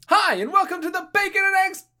Hi, and welcome to the Bacon and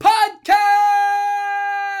Eggs Podcast!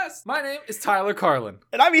 My name is Tyler Carlin.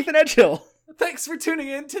 And I'm Ethan Edgehill. Thanks for tuning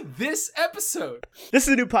in to this episode. This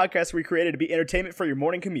is a new podcast we created to be entertainment for your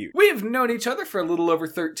morning commute. We have known each other for a little over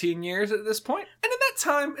 13 years at this point, and in that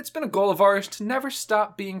time, it's been a goal of ours to never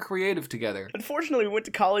stop being creative together. Unfortunately, we went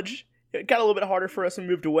to college. It got a little bit harder for us and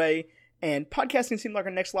moved away. And podcasting seemed like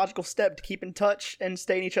our next logical step to keep in touch and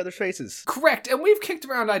stay in each other's faces. Correct, and we've kicked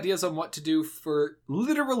around ideas on what to do for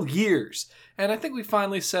literal years. And I think we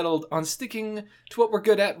finally settled on sticking to what we're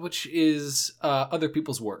good at, which is other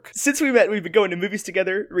people's work. Since we met, we've been going to movies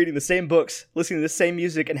together, reading the same books, listening to the same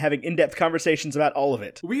music, and having in-depth conversations about all of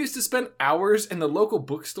it. We used to spend hours in the local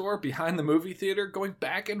bookstore behind the movie theater going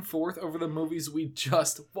back and forth over the movies we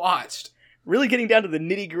just watched. Really getting down to the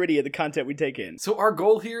nitty-gritty of the content we take in. So our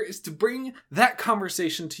goal here is to bring that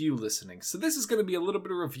conversation to you listening. So this is going to be a little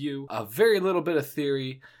bit of review, a very little bit of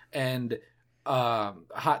theory, and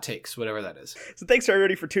hot takes, whatever that is. So thanks to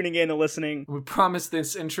everybody for tuning in and listening. We promise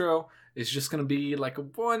this intro is just going to be like a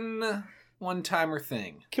one-timer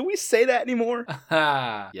thing. Can we say that anymore?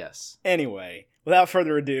 Yes. Anyway, without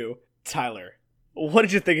further ado, Tyler, what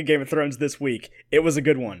did you think of Game of Thrones this week? It was a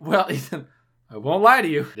good one. Well, Ethan, I won't lie to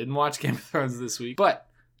you. Didn't watch Game of Thrones this week, but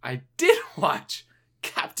I did watch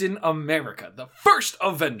Captain America, the first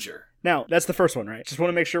Avenger. Now, that's the first one, right? Just want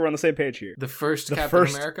to make sure we're on the same page here. The first Captain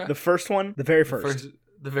America? The first one? The very first.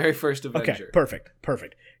 The very first Avenger. Okay,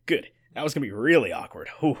 perfect. Good. That was going to be really awkward.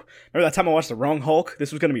 Ooh. Remember that time I watched the wrong Hulk?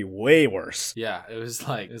 This was going to be way worse. Yeah, it was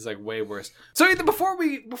like way worse. So Ethan, before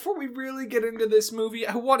we really get into this movie,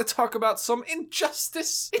 I want to talk about some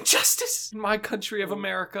injustice in my country of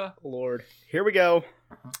America. Lord. Here we go.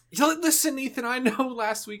 Listen, Ethan, I know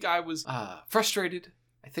last week I was frustrated.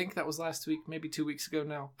 I think that was last week, maybe 2 weeks ago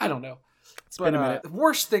now. I don't know. It's been a minute.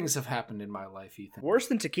 Worse things have happened in my life, Ethan. Worse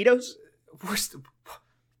than taquitos?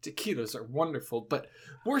 Taquitos are wonderful, but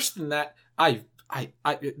worse than that, I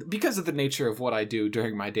because of the nature of what I do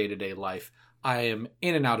during my day-to-day life, I am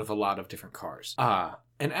in and out of a lot of different cars.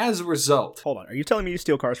 And as a result... Hold on, are you telling me you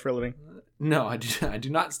steal cars for a living? No, I do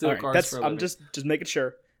not steal cars for a living. I'm just making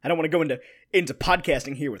sure. I don't want to go into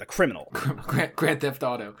podcasting here with a criminal. Grand Theft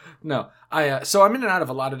Auto. No, so I'm in and out of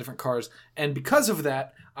a lot of different cars, and because of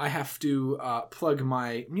that, I have to plug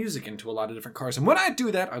my music into a lot of different cars. And when I do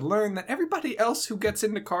that, I learn that everybody else who gets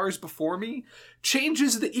into cars before me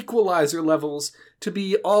changes the equalizer levels to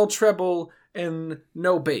be all treble and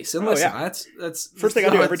no bass. And listen, that's first thing I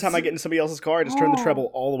do every time I get in somebody else's car. I just turn the treble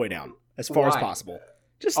all the way down as far as possible.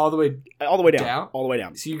 Just all the way down. All the way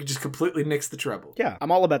down. So you can just completely nix the treble. Yeah,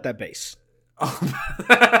 I'm all about that bass.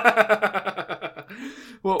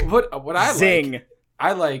 Well, what I Zing.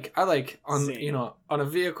 I like on Zing. On a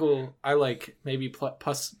vehicle, I like maybe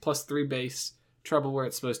plus 3 bass, treble where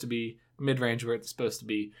it's supposed to be, mid range where it's supposed to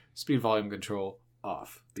be, speed volume control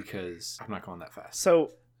off because I'm not going that fast.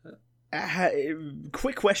 So,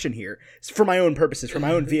 quick question here for my own purposes, for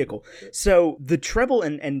my own vehicle. So the treble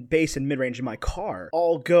and bass and mid range in my car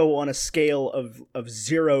all go on a scale of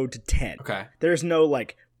 0 to 10. Okay. There's no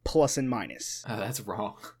like plus and minus. That's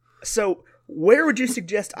wrong. So where would you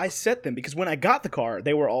suggest I set them? Because when I got the car,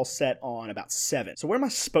 they were all set on about 7. So where am I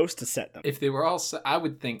supposed to set them? If they were all set, I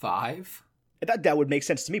would think 5. That would make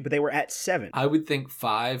sense to me, but they were at 7. I would think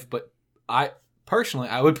 5, but personally,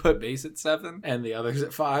 I would put bass at 7 and the others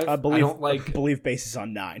at 5. I believe bass is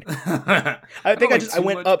on 9. I think I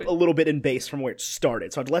went up a little bit in bass from where it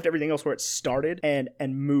started. So I'd left everything else where it started and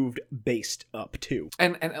moved bass up too.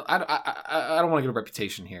 And I don't want to get a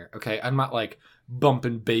reputation here, okay? I'm not like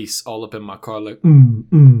bumping bass all up in my car like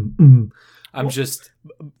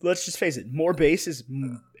Let's just face it. More bass is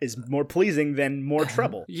more pleasing than more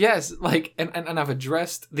treble. Yes, like and I've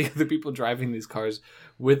addressed the other people driving these cars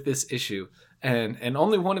with this issue. And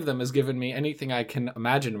only one of them has given me anything I can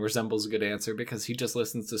imagine resembles a good answer because he just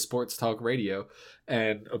listens to sports talk radio.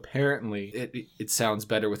 And apparently it sounds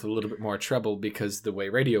better with a little bit more treble because the way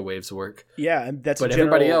radio waves work. Yeah, and that's but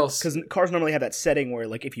everybody else. Because cars normally have that setting where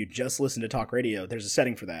like if you just listen to talk radio, there's a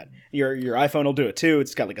setting for that. Your iPhone will do it too.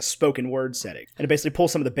 It's got like a spoken word setting. And it basically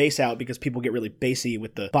pulls some of the bass out because people get really bassy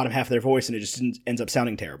with the bottom half of their voice and it just ends up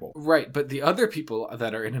sounding terrible. Right, but the other people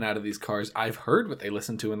that are in and out of these cars, I've heard what they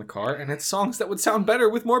listen to in the car, and it's songs that would sound better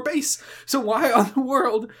with more bass. So why on the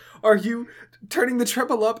world are you turning the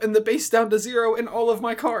treble up and the bass down to 0 in all of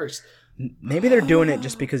my cars? Maybe they're doing it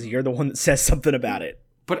just because you're the one that says something about it.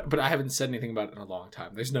 But I haven't said anything about it in a long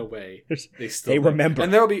time. There's no way they remember.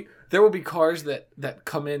 And there will be cars that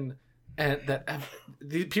come in and that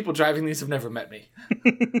the people driving these have never met me.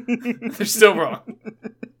 They're still wrong.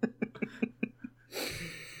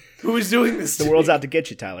 Who is doing this? The world's out to get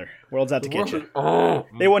you, Tyler. World's out to get you. Oh,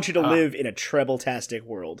 They want you to live in a treble-tastic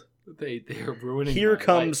world. they are ruining. Here my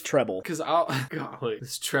comes life. treble. Because golly,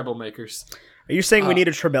 this treble makers. Are you saying we need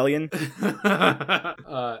a trebellion?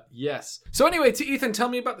 Yes. So anyway, to Ethan, tell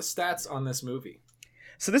me about the stats on this movie.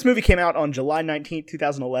 So this movie came out on July 19th,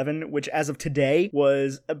 2011, which as of today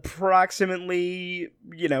was approximately,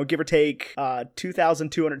 give or take,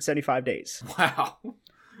 2,275 days. Wow.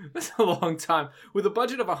 That's a long time. With a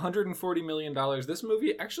budget of $140 million, this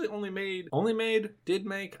movie actually did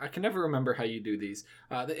make, I can never remember how you do these.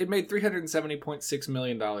 It made $370.6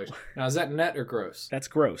 million. Now, is that net or gross? That's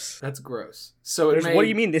gross. That's gross. So What do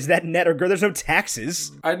you mean? Is that net or gross? There's no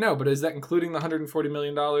taxes. I know, but is that including the $140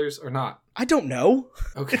 million or not? I don't know.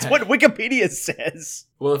 Okay. It's what Wikipedia says.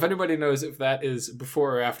 Well, if anybody knows if that is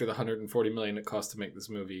before or after the $140 million it cost to make this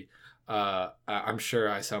movie, I'm sure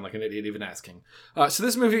I sound like an idiot even asking. So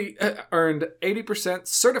this movie earned 80%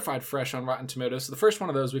 certified fresh on Rotten Tomatoes. So the first one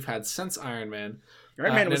of those we've had since Iron Man.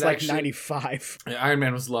 Iron Man was like 95. Iron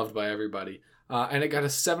Man was loved by everybody. And it got a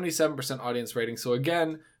 77% audience rating. So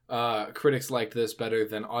again, critics liked this better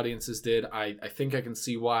than audiences did. I think I can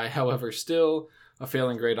see why. However, still a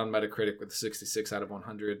failing grade on Metacritic with a 66 out of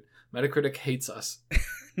 100. Metacritic hates us.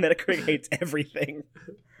 Metacritic hates everything.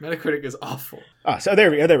 Metacritic is awful. So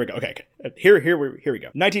there we go. Okay. Here we go.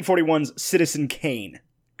 1941's Citizen Kane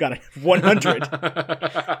got a 100.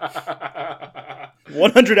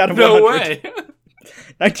 100 out of 100. No way.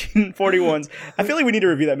 1941's. I feel like we need to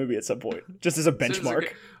review that movie at some point, just as a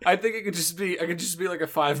benchmark. I think it could just be like a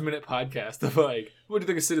 5-minute podcast of like, what do you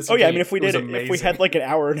think of Citizen Oh yeah, Kane? I mean, if we had like an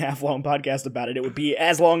hour and a half long podcast about it, it would be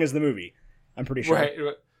as long as the movie. I'm pretty sure. Right.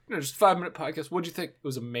 Just 5-minute podcast. What'd you think? It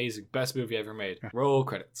was amazing. Best movie ever made. Roll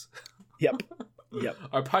credits. Yep.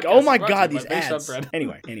 Our podcast. Oh my is brought to god, you these by Base ads. Shop Bread.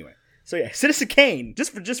 Anyway. So yeah, Citizen Kane,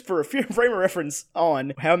 just for a frame of reference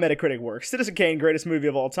on how Metacritic works, Citizen Kane, greatest movie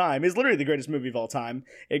of all time, is literally the greatest movie of all time.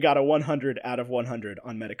 It got a 100 out of 100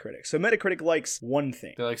 on Metacritic. So Metacritic likes one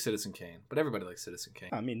thing. They like Citizen Kane, but everybody likes Citizen Kane.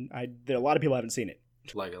 I mean, there are a lot of people haven't seen it.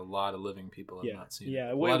 Like a lot of living people have not seen it.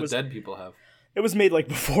 Yeah, A lot of dead people have. It was made like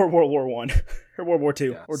before World War One or World War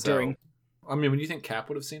Two or during. I mean, when you think Cap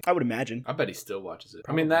would have seen it? I would imagine. I bet he still watches it.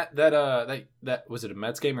 Probably. I mean, that was it a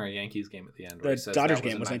Mets game or a Yankees game at the end? The Dodgers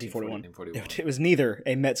game was 1941. It was neither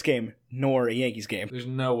a Mets game nor a Yankees game. There's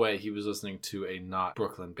no way he was listening to a not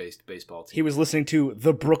Brooklyn-based baseball team. He was listening to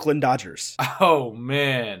the Brooklyn Dodgers. Oh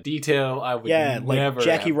man, detail I would never. Like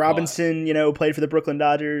Jackie have Robinson, played for the Brooklyn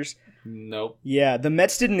Dodgers. Nope. Yeah, the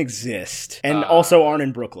Mets didn't exist, and also aren't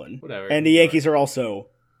in Brooklyn. Whatever. And the Yankees are also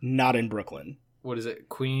not in Brooklyn. What is it?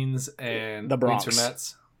 Queens and the Bronx for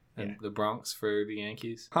Mets, and the Bronx for the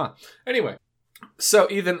Yankees. Huh. Anyway, so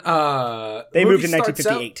Ethan, they moved in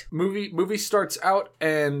 1958. Movie starts out,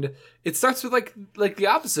 and it starts with like the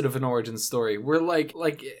opposite of an origin story. We're like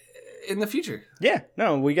in the future. Yeah,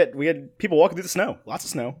 no, we get people walking through the snow. Lots of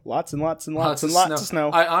snow. Lots and lots of snow.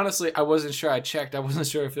 I wasn't sure. I checked. I wasn't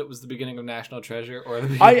sure if it was the beginning of National Treasure or the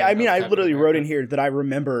beginning I literally wrote in here that I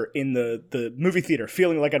remember in the movie theater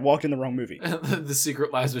feeling like I'd walked in the wrong movie. The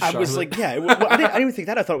Secret Lies of Charlotte. I was like, I didn't even think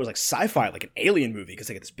that. I thought it was like sci-fi, like an alien movie, because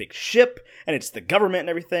they get this big ship and it's the government and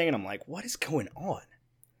everything, and I'm like, what is going on?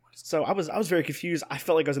 So I was very confused. I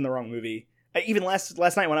felt like I was in the wrong movie. Even last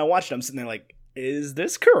night when I watched it, I'm sitting there like, is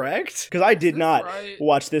this correct? Because I did not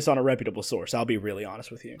watch this on a reputable source. I'll be really honest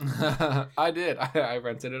with you. I did. I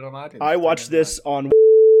rented it on iTunes. I watched this on.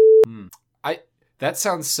 That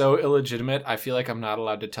sounds so illegitimate. I feel like I'm not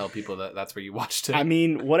allowed to tell people that that's where you watched it. I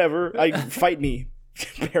mean, whatever. Fight me,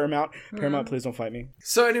 Paramount. Paramount, please don't fight me.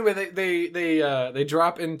 So anyway, they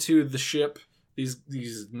drop into the ship.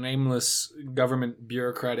 These nameless government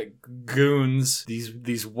bureaucratic goons.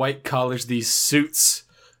 These white collars. These suits.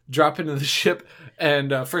 Drop into the ship,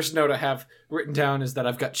 and first note I have written down is that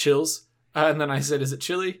I've got chills. And then I said, is it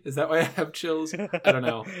chilly? Is that why I have chills? I don't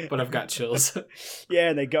know, but I've got chills. Yeah,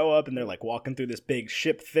 and they go up, and they're like walking through this big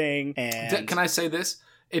ship thing. And can I say this?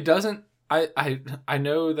 It doesn't. I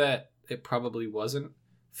know that it probably wasn't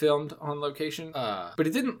filmed on location, but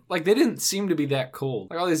it didn't. Like they didn't seem to be that cold.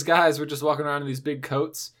 Like all these guys were just walking around in these big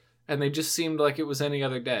coats. And they just seemed like it was any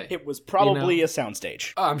other day. It was probably a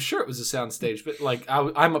soundstage. Oh, I'm sure it was a soundstage, but like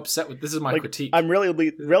I'm upset with this is my critique. I'm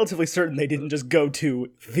really relatively certain they didn't just go to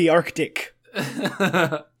the Arctic.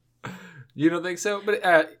 You don't think so? But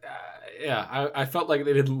yeah, I felt like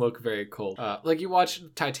they didn't look very cold. Like you watch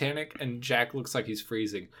Titanic and Jack looks like he's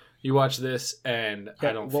freezing. You watch this and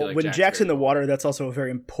I don't feel like when Jack's in the water, that's also a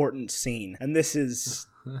very important scene, and this is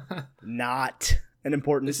not an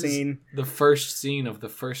important This scene. is the first scene of the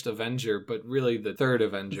first Avenger, but really the third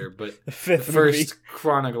Avenger, but The fifth the first movie.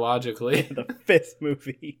 chronologically. The fifth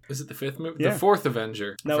movie. Is it the fifth movie? Yeah. The fourth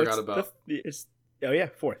Avenger. No, I forgot it's about. oh yeah,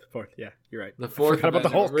 fourth. Yeah, you're right. The fourth. forgot about the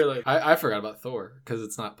Avenger, Hulk. Really, I forgot about Thor because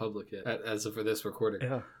it's not public yet, as of for this recording.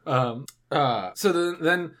 Yeah. So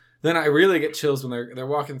then I really get chills when they're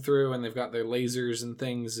walking through and they've got their lasers and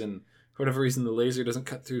things, and for whatever reason the laser doesn't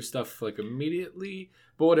cut through stuff like immediately,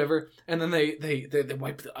 but whatever. And then they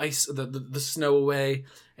wipe the ice, the snow away,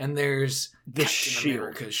 and there's The Captain shield.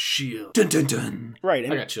 America's shield. Dun dun dun. Right.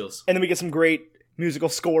 I got chills. And then we get some great musical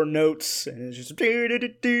score notes, and it's just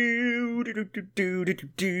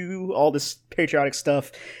all this patriotic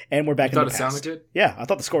stuff, and we're back You in thought the it past. sounded good? Yeah, I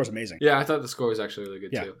thought the score was amazing. Yeah, I thought the score was actually really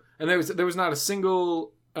good Yeah. too. And there was not a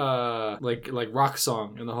single like rock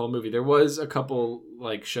song in the whole movie. There was a couple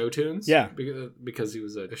like show tunes. Yeah. because he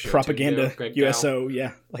was a show Propaganda, tune, Greg Gal. USO,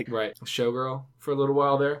 yeah, like Right, showgirl for a little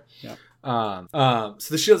while there. Yeah. So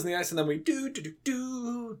the shield's in the ice, and then we do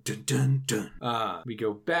dun dun dun. We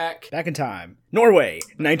go back. back in time, Norway,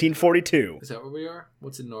 1942. Is that where we are?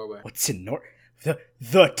 What's in Norway? What's in the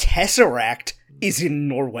Tesseract is in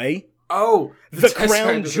Norway. Oh, The Tesseract crown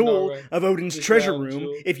is in jewel Norway. of Odin's The treasure crown room.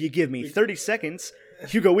 jewel. If you give me 30 seconds,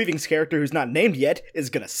 Hugo Weaving's character, who's not named yet, is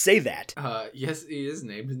gonna say that. Yes, he is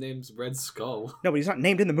named. His name's Red Skull. No, but he's not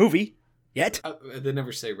named in the movie yet. They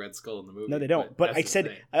never say Red Skull in the movie. No, they don't. But that's his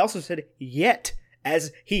name. I also said yet,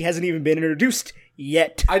 as he hasn't even been introduced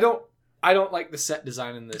yet. I don't like the set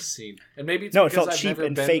design in this scene, and maybe it's No, it because felt I've cheap never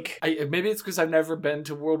and been, fake. Maybe it's because I've never been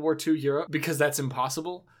to World War II Europe, because that's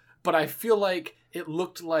impossible. But I feel like it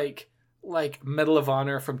looked like Medal of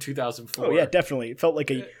Honor from 2004. Oh yeah, definitely. It felt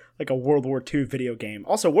like a World War II video game.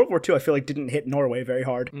 Also, World War II I feel like didn't hit Norway very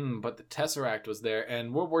hard. But the Tesseract was there,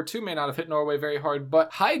 and World War II may not have hit Norway very hard,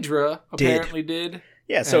 but Hydra apparently did.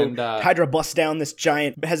 Yeah, so And, Hydra busts down this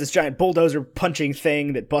giant bulldozer punching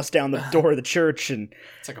thing that busts down the door of the church, and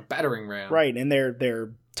It's like a battering ram. right, and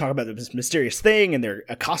they're talking about this mysterious thing, and they're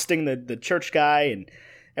accosting the church guy and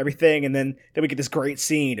everything, and then we get this great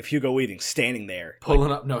scene of Hugo Weaving standing there,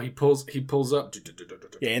 Pulling up. No, he pulls up.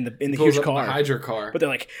 yeah, in the He pulls huge up in car. the Hydra car. But they're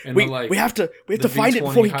like, And we they're like, have to the find it V20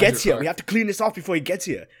 before he Hydra gets here. car. We have to clean this off before he gets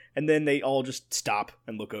here. And then they all just stop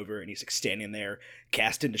and look over, and he's like standing there,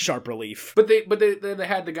 cast into sharp relief. But they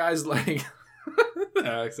had the guys like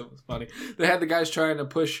that was funny. They had the guys trying to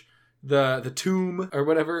push the tomb or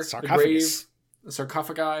whatever, Sarcophagus. the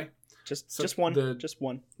sarcophagi, Just one.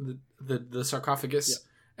 the sarcophagus,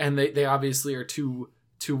 and they obviously are too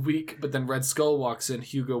weak. But then Red Skull walks in,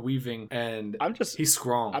 Hugo Weaving, and he's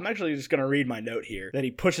strong. I'm actually just gonna read my note here that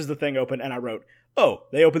he pushes the thing open, and I wrote, "Oh,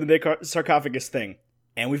 they opened the big sarcophagus thing,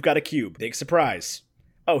 and we've got a cube. Big surprise.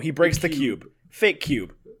 Oh, he breaks the cube. Fake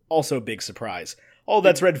cube. Also big surprise. All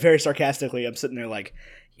that's read very sarcastically. I'm sitting there like,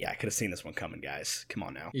 yeah, I could have seen this one coming, guys. Come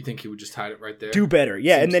on now. You think he would just hide it right there? Do better.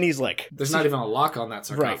 Yeah, and then he's like, There's not even a lock on that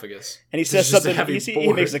sarcophagus. and he There's says just a something. heavy He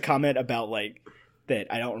board. makes a comment about like that.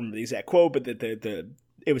 I don't remember the exact quote, but that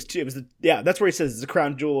that's where he says it's the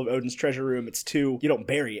crown jewel of Odin's treasure room. It's two. You don't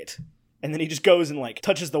bury it. And then he just goes and like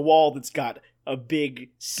touches the wall that's got a big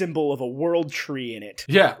symbol of a world tree in it.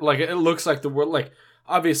 Yeah, like it looks like the world. Like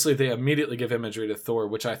obviously they immediately give imagery to Thor,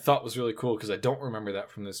 which I thought was really cool because I don't remember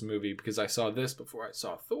that from this movie because I saw this before I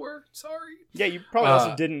saw Thor. Sorry. Yeah, you probably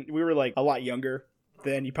also didn't. We were like a lot younger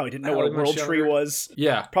then. You probably didn't know what a much world tree younger. was.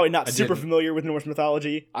 Yeah, Probably not I super didn't. familiar with Norse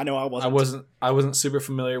mythology. I know I wasn't. I wasn't super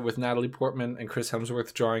familiar with Natalie Portman and Chris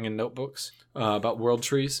Hemsworth drawing in notebooks about world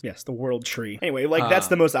trees. Yes, the world tree. Anyway, like that's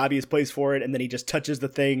the most obvious place for it, and then he just touches the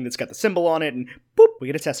thing that's got the symbol on it, and boop, we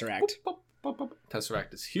get a tesseract. Boop, boop, boop.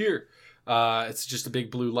 Tesseract is here. It's just a big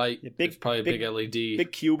blue light. It's probably a big LED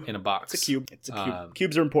Big cube. in a box. It's a cube. It's a cube.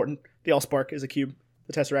 Cubes are important. The Allspark is a cube.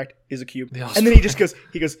 The Tesseract is a cube. The And then he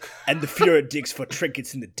goes, and the Fuhrer digs for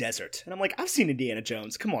trinkets in the desert. And I'm like, I've seen Indiana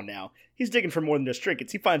Jones. Come on now. He's digging for more than just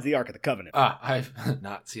trinkets. He finds the Ark of the Covenant. I've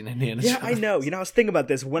not seen Indiana Yeah, Jones. I know. I was thinking about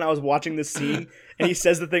this when I was watching this scene, and he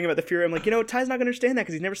says the thing about the Fuhrer. I'm like, Ty's not going to understand that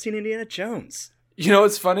because he's never seen Indiana Jones. You know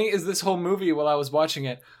what's funny is this whole movie, while I was watching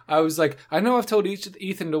it, I was like, I know I've told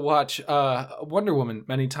Ethan to watch Wonder Woman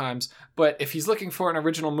many times, but if he's looking for an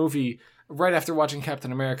original movie right after watching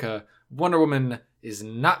Captain America, Wonder Woman is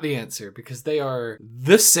not the answer because they are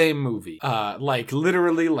the same movie. Like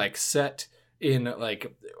literally like set in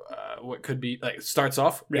like what could be like starts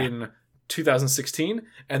off in 2016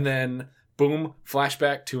 and then boom,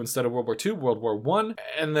 flashback to, instead of World War II, World War One,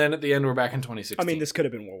 and then at the end we're back in 2016. I mean, this could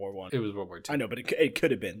have been World War One. It was World War II. I know, but it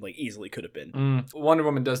could have been, like, easily could have been. Wonder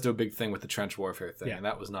Woman does do a big thing with the trench warfare thing, Yeah. and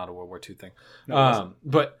that was not a World War II thing. No, it wasn't.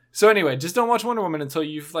 But so anyway, just don't watch Wonder Woman until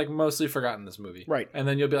you've like mostly forgotten this movie, Right. And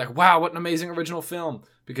then you'll be like, "Wow, what an amazing original film!"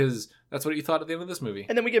 Because that's what you thought at the end of this movie.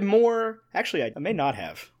 And then we get more. Actually, I may not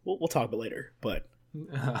have. We'll talk about it later. But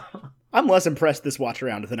I'm less impressed this watch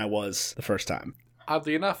around than I was the first time.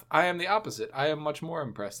 Oddly enough, I am the opposite. I am much more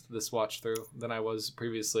impressed this watch through than I was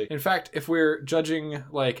previously. In fact, if we're judging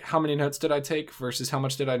like how many notes did I take versus how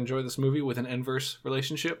much did I enjoy this movie with an inverse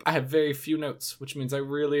relationship, I have very few notes, which means I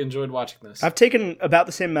really enjoyed watching this. I've taken about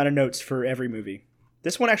the same amount of notes for every movie.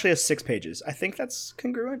 This one actually has 6 pages. I think that's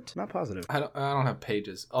congruent. Not positive. I don't have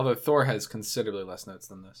pages, although Thor has considerably less notes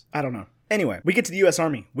than this. I don't know. Anyway, we get to the U.S.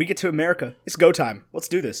 Army. We get to America. It's go time. Let's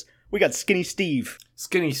do this. We got Skinny Steve.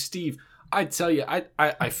 Skinny Steve. I tell you,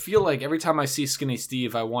 I feel like every time I see Skinny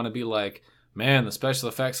Steve, I want to be like, man, the special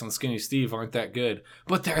effects on Skinny Steve aren't that good.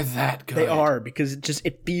 But they're that good. They are, because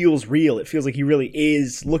it feels real. It feels like he really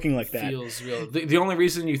is looking like that. Feels real. The only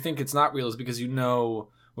reason you think it's not real is because you know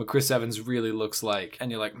what Chris Evans really looks like. And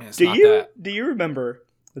you're like, man, it's not that. Do you remember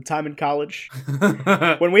the time in college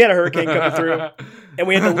when we had a hurricane coming through and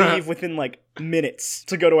we had to leave within like minutes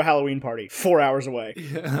to go to a Halloween party 4 hours away?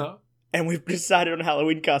 Yeah. And we've decided on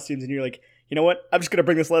Halloween costumes, and you're like, you know what? I'm just going to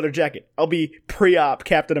bring this leather jacket. I'll be pre-op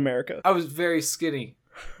Captain America. I was very skinny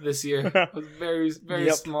this year. I was very, very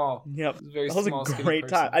Yep. small. Yep. Very That was small, a skinny great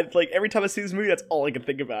person. time. Every time I see this movie, that's all I can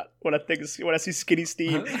think about. When I see Skinny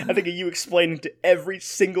Steve, I think of you explaining to every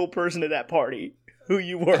single person at that party who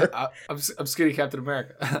you were. I'm skinny Captain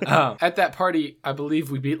America. At that party, I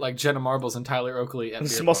believe we beat like Jenna Marbles and Tyler Oakley at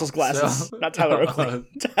beer Muscles pong, glasses. so- Not Tyler Oakley.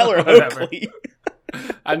 Tyler Whatever. Oakley.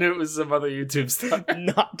 I knew it was some other YouTube stuff.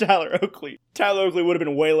 Not Tyler Oakley. Tyler Oakley would have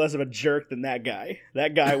been way less of a jerk than that guy.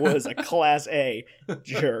 That guy was a class A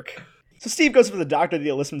jerk. So Steve goes to the doctor at the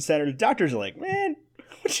enlistment center. The doctor's like, man,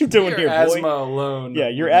 what you doing Your here, asthma boy? alone. Yeah,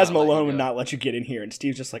 your would not asthma let you alone go. would not let you get in here. And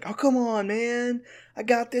Steve's just like, oh, come on, man. I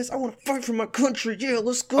got this. I want to fight for my country. Yeah,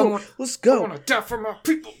 let's go. Let's I go. want to die for my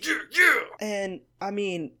people. Yeah, yeah. And, I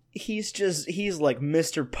mean, he's like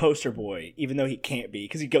Mr. Poster Boy, even though he can't be,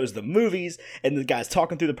 because he goes to the movies, and the guy's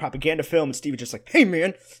talking through the propaganda film, and Steve is just like, hey,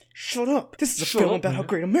 man, shut up. This is a Shut film up, about how man.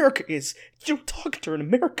 great America is. You don't talk to her in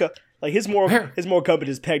America. Like, his moral compass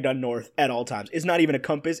is pegged on north at all times. It's not even a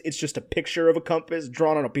compass. It's just a picture of a compass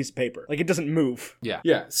drawn on a piece of paper. Like, it doesn't move. Yeah.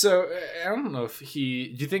 Yeah. So I don't know if do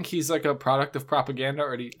you think he's like a product of propaganda,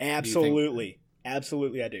 or do you Absolutely.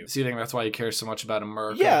 Absolutely, I do. So you think that's why he cares so much about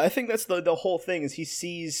America? Yeah, I think that's the whole thing is he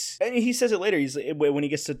sees, and he says it later, he's when he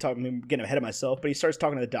gets to talk, I'm getting ahead of myself, but he starts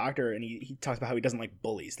talking to the doctor, and he talks about how he doesn't like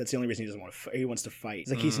bullies. That's the only reason he doesn't want to he wants to fight. He's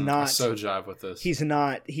like, he's I not, so jive with this. he doesn't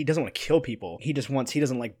want to kill people. He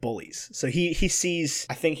doesn't like bullies. So he sees,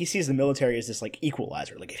 I think he sees the military as this like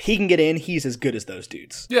equalizer. Like if he can get in, he's as good as those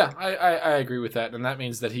dudes. Yeah, I agree with that, and that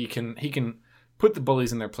means that he can put the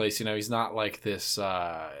bullies in their place. You know, he's not like this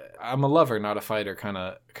I'm a lover, not a fighter kind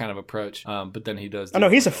of approach. But then he does. Oh no,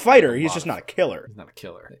 he's a fighter. He's just not a killer. He's not a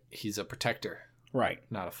killer. He's a protector, Right.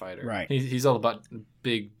 not a fighter. Right. He's all about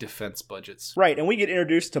big defense budgets. Right, and we get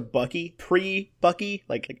introduced to Bucky, pre-Bucky,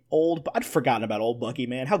 like old. I'd forgotten about old Bucky,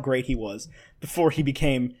 man. How great he was before he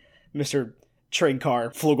became Mr. Train Car,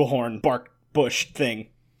 Flugelhorn, Bark Bush thing.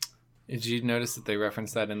 Did you notice that they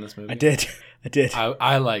referenced that in this movie? I did.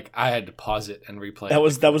 I had to pause it and replay. That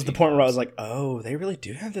was the 15 point where I was times. like, oh, they really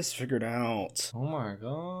do have this figured out. Oh my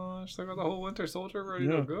gosh, they got the whole Winter Soldier ready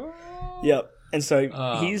to go. Yep. And so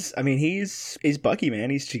he's Bucky, man.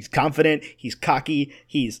 He's confident, he's cocky,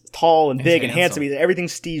 he's tall and big and handsome. handsome. He's everything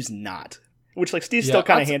Steve's not. Which, like, Steve's Yeah, still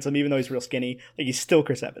kind of I'll handsome, even though he's real skinny. Like, he's still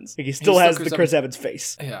Chris Evans. Like, he still has the Chris Evans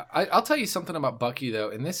face. Yeah, I'll tell you something about Bucky, though,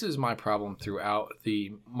 and this is my problem throughout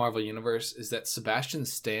the Marvel Universe, is that Sebastian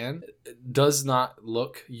Stan does not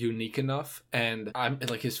look unique enough, and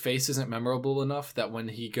his face isn't memorable enough that when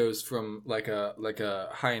he goes from like a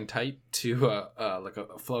high and tight to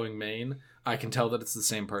a flowing mane, I can tell that it's the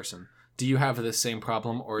same person. Do you have the same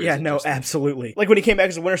problem, or is Yeah, it no, just absolutely. Like, when he came back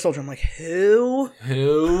as a Winter Soldier, I'm like, who?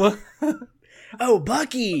 who? Oh,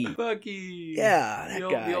 Bucky! Bucky. Yeah, that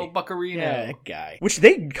guy. The old Buckarino. Yeah, that guy. Which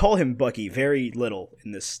they call him Bucky very little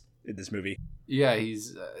in this movie. Yeah,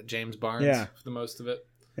 he's James Barnes for the most of it.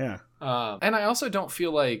 Yeah. And I also don't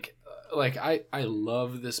feel like I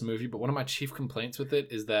love this movie, but one of my chief complaints with it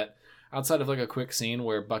is that outside of like a quick scene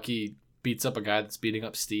where Bucky beats up a guy that's beating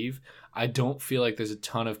up Steve, I don't feel like there's a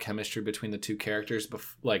ton of chemistry between the two characters,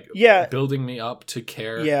 building me up to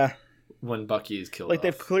care when Bucky is killed. Like,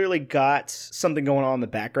 they've clearly got something going on in the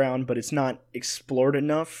background, but it's not explored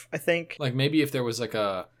enough, I think. Like, maybe if there was like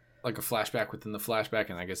a flashback within the flashback,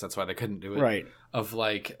 and I guess that's why they couldn't do it. Right. Of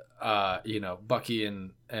like, Bucky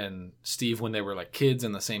and Steve when they were like kids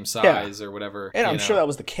and the same size or whatever. And I'm sure that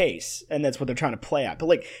was the case, and that's what they're trying to play at. But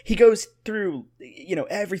like, he goes through,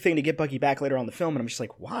 everything to get Bucky back later on in the film, and I'm just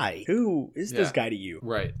like, why? Who is this guy to you?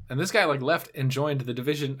 Right. And this guy like left and joined the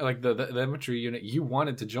division, like the infantry unit you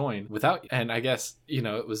wanted to join without, and I guess,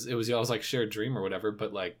 it was y'all's like shared dream or whatever,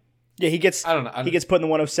 but like, yeah, he gets. I don't know. He gets put in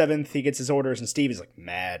the 107th. He gets his orders, and Steve is like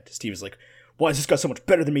mad. Steve is like, "Why is this guy so much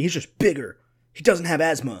better than me? He's just bigger. He doesn't have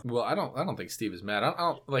asthma." Well, I don't think Steve is mad. I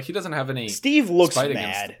don't like. He doesn't have any. Steve looks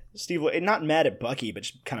mad. Steve, not mad at Bucky, but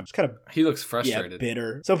just kind of. He looks frustrated,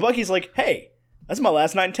 bitter. So Bucky's like, "Hey, that's my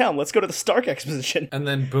last night in town. Let's go to the Stark Exposition." And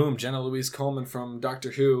then boom, Jenna Louise Coleman from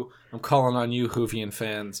Doctor Who. I'm calling on you, Whovian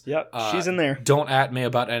fans. Yep, she's in there. Don't at me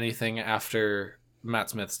about anything after Matt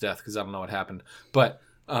Smith's death because I don't know what happened, but.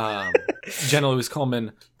 Jenna Louise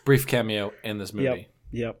Coleman, brief cameo in this movie.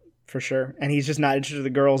 Yep, for sure. And he's just not interested in the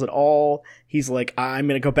girls at all. He's like, I'm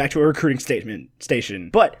going to go back to a recruiting station.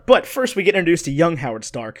 But first we get introduced to young Howard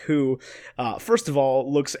Stark, who, first of all,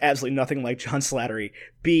 looks absolutely nothing like John Slattery.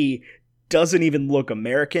 B, doesn't even look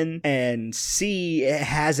American. And C,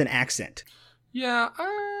 has an accent. Yeah,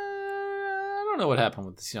 I don't know what happened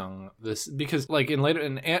with this because like in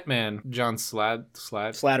Ant-Man, John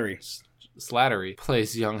Slattery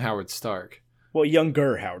plays young Howard Stark. Well,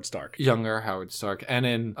 younger Howard Stark. And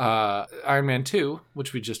in Iron Man 2,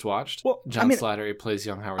 which we just watched, John Slattery plays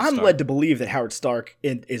young Howard Stark. I'm led to believe that Howard Stark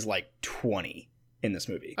is like 20 in this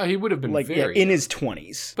movie. Oh, he would have been like in his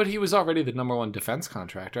 20s. But he was already the -- defense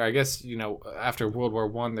contractor. I guess, after World War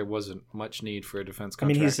I, there wasn't much need for a defense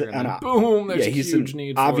contractor. Boom, there's a huge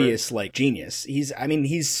need for obvious, like, genius. He's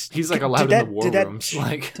like allowed in the war rooms.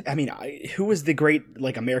 Who was the great,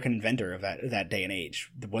 like, American inventor of that day and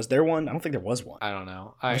age? Was there one? I don't think there was one. I don't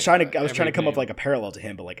know. I was trying to come up with, like, a parallel to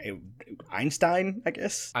him, but, like, Einstein, I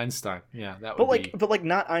guess? Einstein, yeah. That would But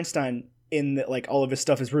not Einstein in the, like, all of his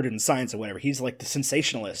stuff is rooted in science or whatever. He's like the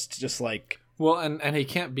sensationalist, just like... Well, and he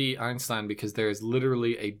can't be Einstein because there is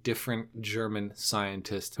literally a different German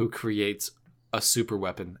scientist who creates a super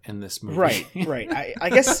weapon in this movie. Right. I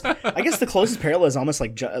guess the closest parallel is almost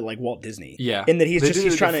like Walt Disney. Yeah. In that he's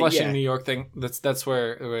trying to... Flushing, New York thing. That's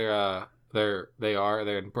where they're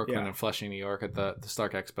in Brooklyn and Flushing, New York at the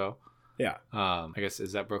Stark Expo. Yeah. I guess,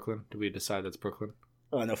 is that Brooklyn? Did we decide that's Brooklyn?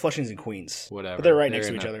 Oh, no, Flushing's in Queens. Whatever. But they're right next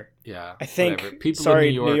to each other. Yeah. I think. People sorry,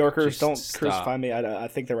 in New Yorkers, don't stop. crucify me. I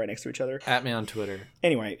think they're right next to each other. At me on Twitter.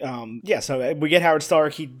 Anyway, so we get Howard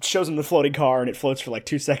Stark. He shows him the floating car, and it floats for like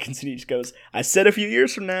 2 seconds, and he just goes, I said a few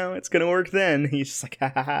years from now, it's going to work then. He's just like,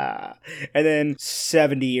 ha ha ha. And then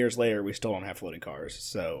 70 years later, we still don't have floating cars,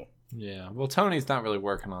 so... Yeah, well, Tony's not really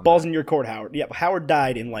working on Balls that. in your court, Howard. Yeah, Howard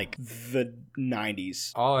died in like the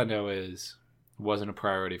 90s. All I know is it wasn't a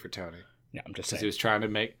priority for Tony. Yeah, I'm just saying. He was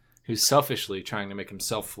selfishly trying to make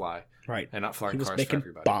himself fly. Right. And not flying cars for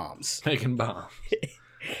everybody. Making bombs.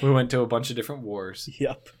 We went to a bunch of different wars.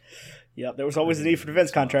 Yep. There was always a need for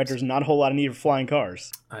defense contractors and not a whole lot of need for flying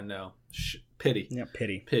cars. I know. Pity. Yeah,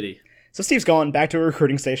 pity. So Steve's gone back to a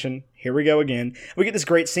recruiting station. Here we go again. We get this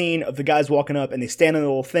great scene of the guys walking up and they stand in the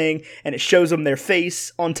little thing and it shows them their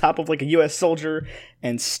face on top of like a U.S. soldier.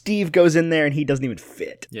 And Steve goes in there and he doesn't even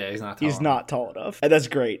fit. Yeah, he's not tall enough. And that's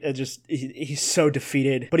great. He's so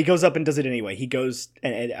defeated. But he goes up and does it anyway. He goes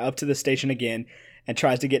and up to the station again and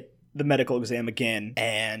tries to get the medical exam again.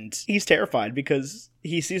 And he's terrified because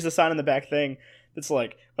he sees the sign in the back thing. It's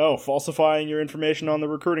like, oh, falsifying your information on the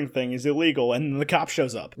recruiting thing is illegal, and the cop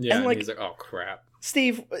shows up. Yeah, and he's like, oh, crap.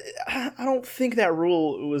 Steve, I don't think that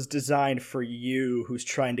rule was designed for you who's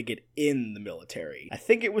trying to get in the military. I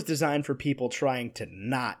think it was designed for people trying to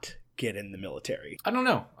not get in the military. I don't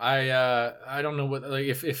know. I don't know what, like,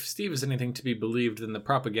 if Steve is anything to be believed, then the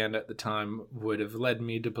propaganda at the time would have led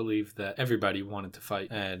me to believe that everybody wanted to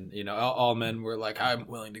fight, and all men were like, I'm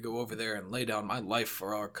willing to go over there and lay down my life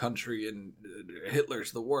for our country, and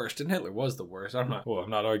Hitler's the worst, and Hitler was the worst. I'm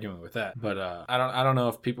not arguing with that, but I don't know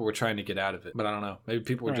if people were trying to get out of it, but I don't know. Maybe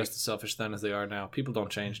people were just as selfish then as they are now. People don't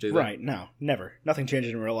change, do they? Right? No, never. Nothing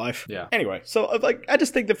changes in real life. Yeah. Anyway, so I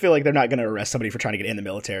just feel like they're not going to arrest somebody for trying to get in the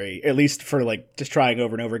military. At least for like just trying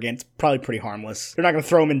over and over again. It's probably pretty harmless. They're not going to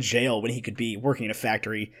throw him in jail when he could be working in a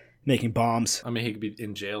factory making bombs. I mean, he could be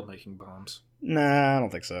in jail making bombs. Nah, I don't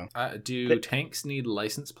think so. Do tanks need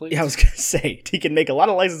license plates? Yeah, I was going to say, he can make a lot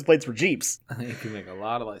of license plates for Jeeps. He can make a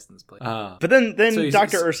lot of license plates. But then so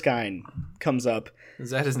Dr. Erskine comes up.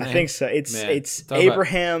 Is that his name? I think so. It's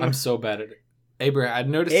Abraham. I'm so bad at Abraham. I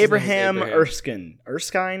noticed his name was Abraham Abraham. Erskine.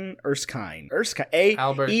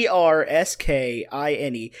 Albert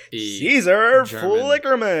Erskine. E. Caesar German.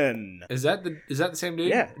 Flickerman. Is that the same dude?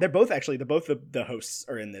 Yeah, they're both the hosts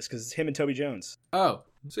are in this because it's him and Toby Jones. Oh,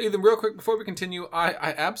 so Ethan, real quick before we continue,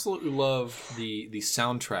 I absolutely love the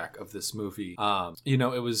soundtrack of this movie.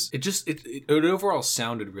 It overall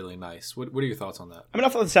sounded really nice. What are your thoughts on that? I mean, I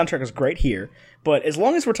thought the soundtrack was great here, but as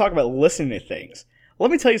long as we're talking about listening to things,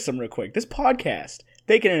 let me tell you something real quick. This podcast,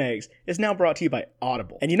 Bacon and Eggs, is now brought to you by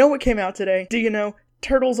Audible. And you know what came out today? Do you know?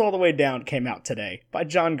 Turtles All the Way Down came out today by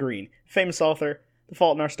John Green, famous author. The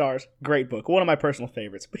Fault in Our Stars, great book, one of my personal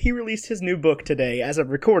favorites. But he released his new book today as of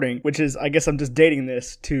recording, which is, I guess I'm just dating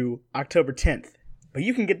this to October 10th. But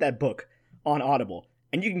you can get that book on Audible,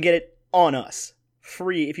 and you can get it on us,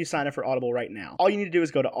 free if you sign up for Audible right now. All you need to do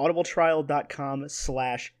is go to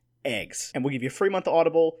audibletrial.com/eggs, and we'll give you a free month of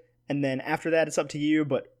Audible, and then after that, it's up to you,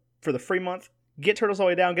 but for the free month, get Turtles All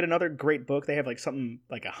the Way Down, get another great book. They have something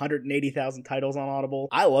like 180,000 titles on Audible.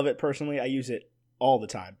 I love it personally. I use it all the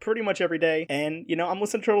time, pretty much every day, and I'm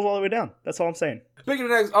listening to Turtles All the Way Down. That's all I'm saying. Bacon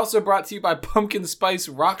and Eggs also brought to you by Pumpkin Spice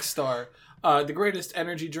Rockstar, the greatest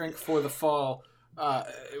energy drink for the fall.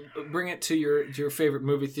 Bring it to your favorite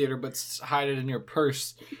movie theater, but hide it in your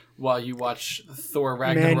purse while you watch Thor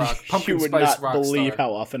Ragnarok. Man, Pumpkin you would Spice not Rockstar. believe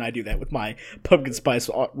how often I do that with my Pumpkin Spice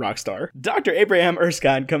Rockstar. Dr. Abraham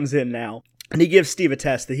Erskine comes in now, and he gives Steve a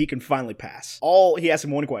test that he can finally pass. He asks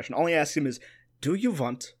him one question. All he asks him is, do you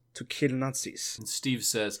want to kill Nazis? And Steve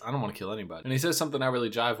says, I don't want to kill anybody. And he says something I really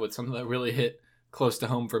jive with, something that really hit close to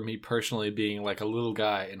home for me personally, being like a little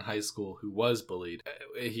guy in high school who was bullied.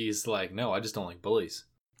 He's like, no, I just don't like bullies.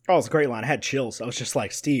 Oh, it's a great line. I had chills. I was just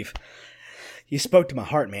like, Steve, you spoke to my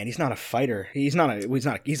heart, man. He's not a fighter. He's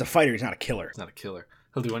a fighter. He's not a killer. He's not a killer.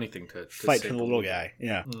 He'll do anything to fight for the little guy.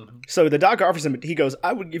 Yeah. Mm-hmm. So the doc offers him, he goes,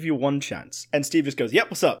 I would give you one chance. And Steve just goes,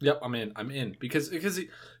 yep, what's up? Yep, I'm in. Because he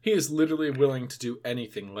is literally willing to do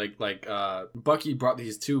anything. Like Bucky brought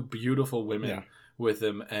these two beautiful women with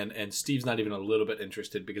him, and Steve's not even a little bit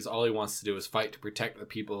interested because all he wants to do is fight to protect the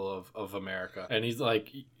people of America. And he's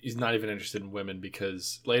not even interested in women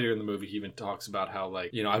because later in the movie he even talks about how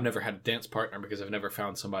I've never had a dance partner because I've never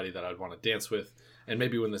found somebody that I'd want to dance with. And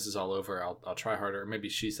maybe when this is all over, I'll try harder. Or maybe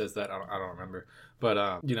she says that. I don't remember.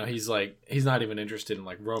 But he's not even interested in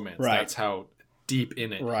romance. Right. That's how deep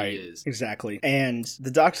in it he is. Exactly. And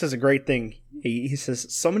the doc says a great thing. He says,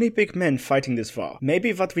 so many big men fighting this war.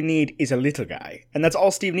 Maybe what we need is a little guy. And that's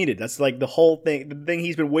all Steve needed. That's the whole thing. The thing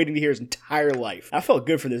he's been waiting to hear his entire life. I felt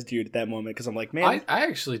good for this dude at that moment because I'm like, man.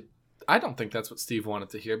 I don't think that's what Steve wanted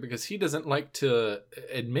to hear because he doesn't like to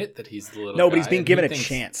admit that he's the little guy. No, but he's being given a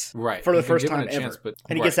chance. Right. For the first time ever.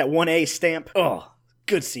 And he gets that 1A stamp. Oh,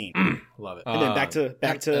 good scene. Love it. And then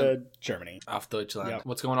back to Germany. Auf Deutschland. Yep.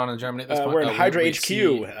 What's going on in Germany at this point? We're in Hydra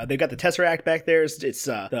HQ. They've got the Tesseract back there. It's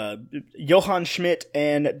the Johann Schmidt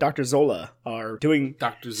and Dr. Zola are doing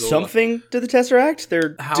something to the Tesseract.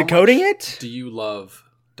 They're decoding it. Do you love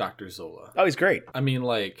Dr. Zola? Oh, he's great. I mean,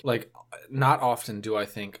 not often do I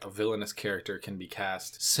think a villainous character can be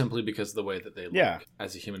cast simply because of the way that they look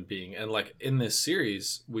as a human being. And in this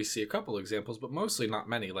series, we see a couple examples, but mostly not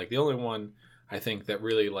many. The only one I think that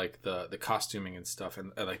really the costuming and stuff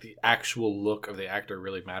and the actual look of the actor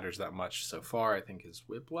really matters that much so far, I think is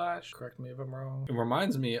Whiplash. Correct me if I'm wrong. It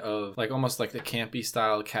reminds me of almost the campy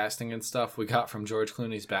style casting and stuff we got from George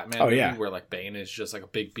Clooney's Batman movie, where Bane is just a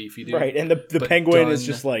big beefy dude. Right, and the Penguin is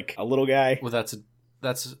just a little guy. Well, that's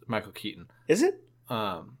Michael Keaton. Is it?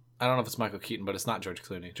 I don't know if it's Michael Keaton, but it's not George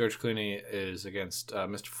Clooney. George Clooney is against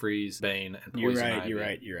Mr. Freeze, Bane, and Poison Ivy.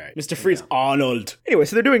 You're right. Mr. Freeze, Arnold. Anyway,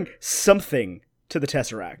 so they're doing something to the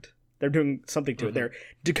Tesseract. They're doing something to it. They're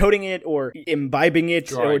decoding it or imbibing it,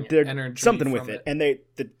 drawing or they're something with it. And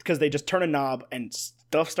because they just turn a knob and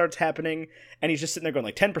stuff starts happening, and he's just sitting there going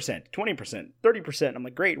 10%, 20%, 30%. I'm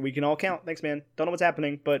like, great, we can all count. Thanks, man. Don't know what's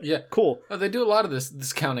happening, but cool. They do a lot of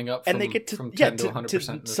this counting up from, and they get to, from 10 to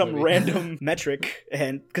 100% to some random metric,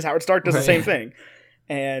 and because Howard Stark does the same thing.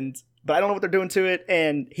 But I don't know what they're doing to it,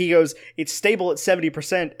 and he goes, it's stable at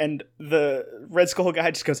 70%, and the Red Skull guy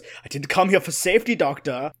just goes, I didn't come here for safety,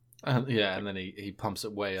 doctor. And then he pumps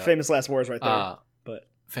it way up. Famous last words right there.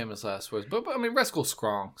 Famous last words. But I mean, Red Skull's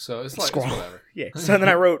strong, so it's whatever. Yeah. So then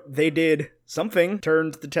I wrote, they did something,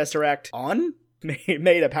 turned the Tesseract on,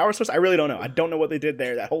 made a power source? I really don't know. I don't know what they did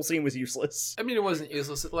there. That whole scene was useless. I mean, it wasn't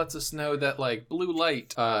useless. It lets us know that like blue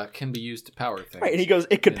light can be used to power things. Right, and he goes,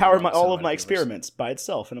 it could power all of my universe. experiments by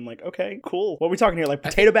itself, and I'm like, okay, cool. What are we talking here? Like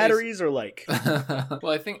potato batteries or like? Well,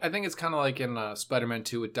 I think it's kind of like in Spider-Man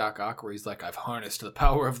 2 with Doc Ock, where he's like, I've harnessed the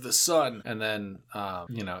power of the sun, and then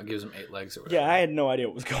it gives him 8 legs or whatever. Yeah, I had no idea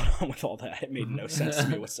what was going on with all that. It made no sense to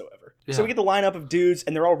me whatsoever. Yeah. So we get the lineup of dudes,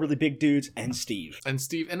 and they're all really big dudes, and Steve. And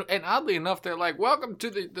oddly enough, they're like, welcome to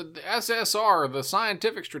the SSR, the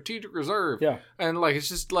Scientific Strategic Reserve. Yeah. And like it's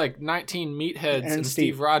just like 19 meatheads and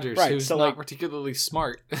Steve. Steve Rogers, Right, who's so, not like- particularly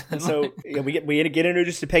smart. And so yeah, we get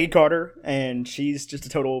introduced to Peggy Carter, and she's just a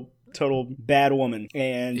total bad woman.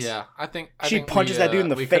 And yeah, I think she punches that dude in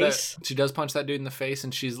the face. She does punch that dude in the face,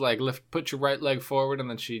 and she's like, put your right leg forward, and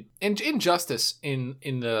then she injustice in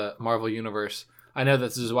the Marvel universe. I know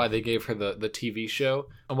this is why they gave her the TV show.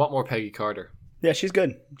 I want more Peggy Carter. yeah, she's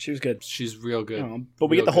good. She was good. She's real good. But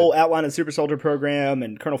we Real get the good. whole outline of the Super Soldier program,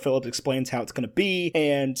 and Colonel Phillips explains how it's going to be,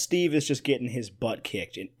 and Steve is just getting his butt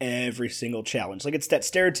kicked in every single challenge. Like, it's that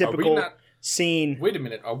stereotypical scene. Wait a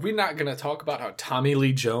minute. Are we not going to talk about how Tommy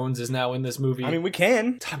Lee Jones is now in this movie? I mean, we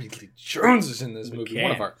can. Tommy Lee Jones is in this movie.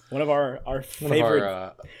 Can. One of our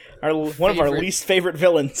favorite, one of our least favorite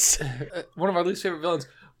villains. One of our least favorite villains.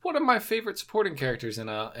 One of my favorite supporting characters in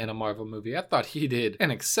a Marvel movie. I thought he did an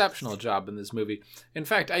exceptional job in this movie. In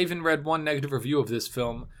fact, I even read one negative review of this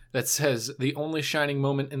film that says the only shining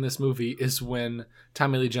moment in this movie is when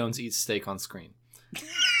Tommy Lee Jones eats steak on screen.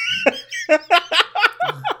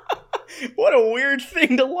 What a weird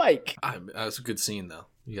thing to like. That was a good scene, though.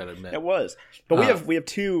 You gotta admit. It was. But we have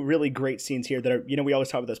two really great scenes here that are, we always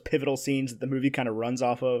talk about those pivotal scenes that the movie kind of runs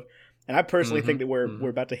off of. And I personally think that we're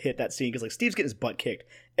about to hit that scene because, like, Steve's getting his butt kicked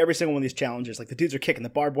every single one of these challenges. Like, the dudes are kicking the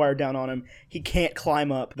barbed wire down on him. He can't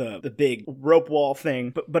climb up the big rope wall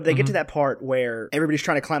thing. But they get to that part where everybody's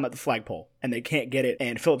trying to climb up the flagpole and they can't get it.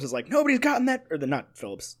 And Phillips is like, nobody's gotten that. Or not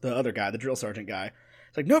Phillips, the other guy, the drill sergeant guy.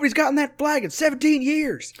 It's like, nobody's gotten that flag in 17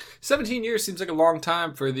 years. 17 years seems like a long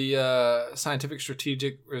time for the Scientific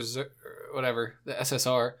Strategic Reserve, whatever, the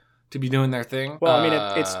SSR, to be doing their thing. Well, I mean,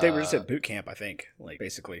 they were just at boot camp, I think, like,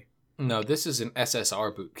 basically. No, this is an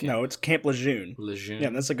SSR boot camp. No, it's Camp Lejeune. Lejeune. Yeah,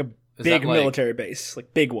 that's like a big military base,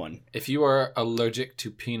 like big one. If you are allergic to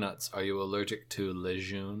peanuts, are you allergic to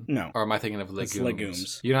Lejeune? No. Or am I thinking of legumes? It's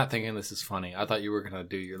legumes. You're not thinking this is funny. I thought you were going to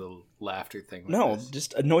do your little laughter thing. No,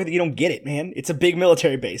 just annoyed that you don't get it, man. It's a big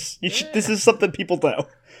military base. This is something people know.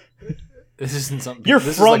 This isn't something. You're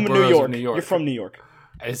this from is like New York. New York. You're from New York.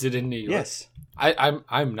 Is it in New York? Yes.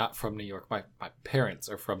 I'm not from New York. My parents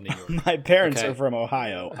are from New York. My parents are from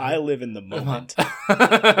Ohio. I live in the moment.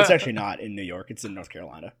 It's actually not in New York. It's in North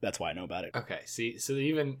Carolina. That's why I know about it. Okay. See, so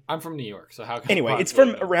even I'm from New York. So how can Anyway, it's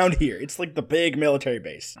from around here. It's like the big military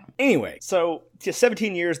base. Anyway, so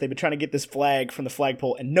 17 years they've been trying to get this flag from the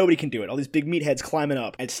flagpole and nobody can do it. All these big meatheads climbing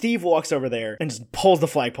up. And Steve walks over there and just pulls the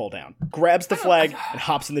flagpole down, grabs the flag and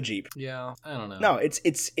hops in the Jeep. Yeah, I don't know. No, it's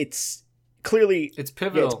clearly it's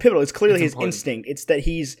pivotal. Yeah, it's pivotal. It's clearly his important. instinct. It's that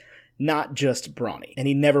he's not just brawny, and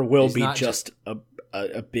he never will be just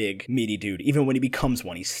a big meaty dude. Even when he becomes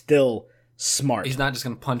one, he's still smart. He's not just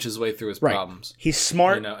going to punch his way through his problems. He's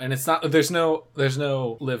smart, and it's not. There's no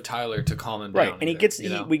Liv Tyler to calm him down. Right, and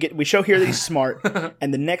either, we show here that he's smart,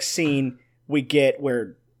 and the next scene we get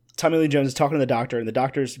where Tommy Lee Jones is talking to the doctor, and the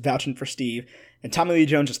doctor's vouching for Steve, and Tommy Lee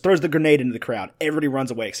Jones just throws the grenade into the crowd. Everybody runs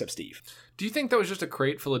away except Steve. Do you think that was just a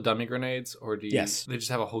crate full of dummy grenades, or they just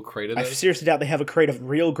have a whole crate of I those? seriously doubt they have a crate of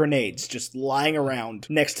real grenades just lying around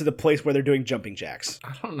next to the place where they're doing jumping jacks.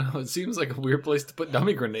 I don't know. It seems like a weird place to put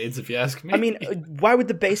dummy grenades, if you ask me. I mean, why would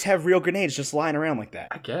the base have real grenades just lying around like that?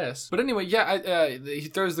 I guess. But anyway, yeah, he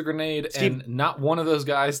throws the grenade, and not one of those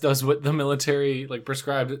guys does what the military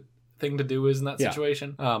prescribed thing to do is in that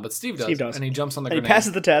situation. But Steve does, and he jumps on the grenade. He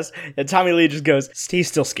passes the test, and Tommy Lee just goes, Steve's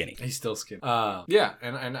still skinny. He's still skinny. Yeah,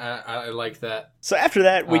 and I like that. So after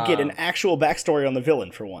that, we get an actual backstory on the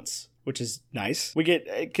villain for once, which is nice. We get,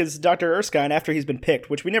 because Dr. Erskine, after he's been picked,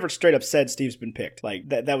 which we never straight up said Steve's been picked. Like,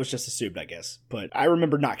 that was just assumed, I guess. But I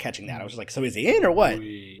remember not catching that. I was just like, so is he in or what?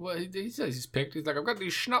 Well, he says he's picked. He's like, I've got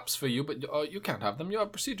these schnapps for you, but you can't have them. You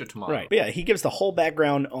have procedure tomorrow. Right. But yeah, he gives the whole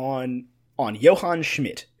background on Johann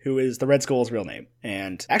Schmidt, who is the Red Skull's real name.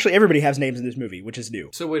 And actually everybody has names in this movie, which is new.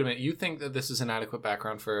 So wait a minute, you think that this is an adequate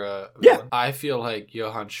background for a Yeah. villain? I feel like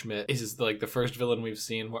Johann Schmidt is like the first villain we've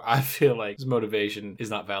seen where I feel like his motivation is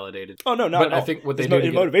not validated. Oh no, not but at all. I think what they his do to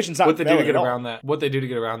his get, motivation's not what they do to valid get at all. around that, what they do to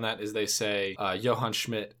get around that is they say Johann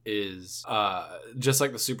Schmidt is just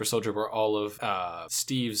like the super soldier where all of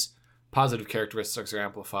Steve's positive characteristics are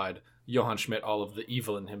amplified. Johann Schmidt, all of the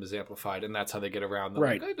evil in him is amplified, and that's how they get around. The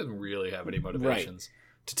Right. guy doesn't really have any motivations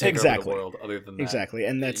to take over Exactly. the world other than that. Exactly,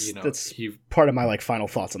 and that's You know, that's he part of my like final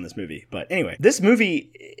thoughts on this movie. But anyway, this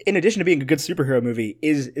movie, in addition to being a good superhero movie,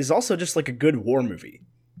 is also just like a good war movie.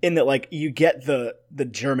 In that, like, you get the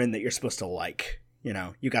German that you're supposed to like. You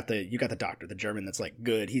know, you got the doctor, the German that's like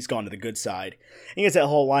good. He's gone to the good side. And he gets that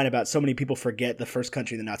whole line about so many people forget the first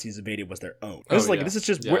country the Nazis invaded was their own. This is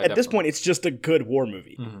just at this definitely. point it's just a good war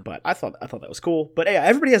movie. Mhm. But I thought that was cool. But yeah,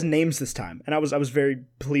 everybody has names this time, and I was very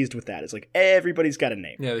pleased with that. It's like everybody's got a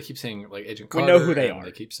name. Yeah, they keep saying like Agent We Carter. know who they and are.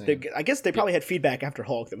 They keep saying I guess they probably had feedback after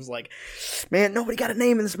Hulk that was like, man, nobody got a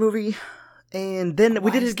name in this movie. And then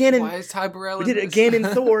we did it again Why is Ty Burrell we in did it this? again in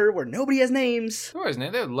Thor, where nobody has names. Thor's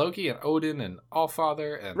name. They had Loki and Odin and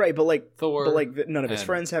Allfather and Right, but Thor. none of his and-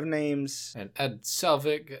 friends have names. and Ed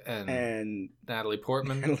Selvig and And Natalie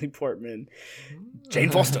Portman. Natalie Portman, Jane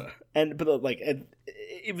Foster,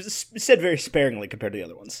 it was said very sparingly compared to the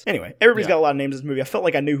other ones. Anyway, everybody's Yeah. got a lot of names in this movie. I felt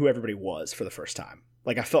like I knew who everybody was for the first time.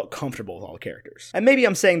 Like, I felt comfortable with all the characters. And maybe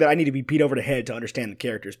I'm saying that I need to be beat over the head to understand the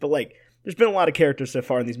characters, but like, there's been a lot of characters so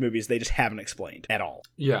far in these movies they just haven't explained at all.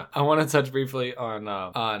 Yeah, I want to touch briefly on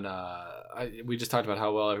we just talked about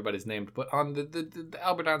how well everybody's named, but on the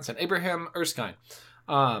Albert Einstein, Abraham Erskine.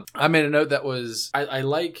 I made a note that was I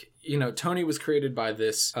like, you know, Tony was created by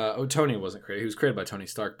this. Tony wasn't created; he was created by Tony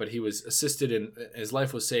Stark, but he was assisted in his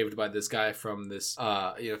life was saved by this guy from this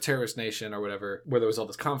terrorist nation or whatever, where there was all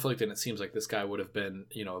this conflict, and it seems like this guy would have been,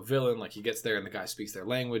 you know, a villain. Like, he gets there and the guy speaks their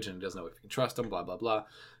language and doesn't know if he can trust him. Blah blah blah,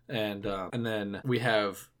 and then we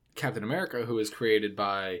have Captain America, who is created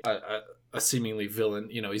by a seemingly villain.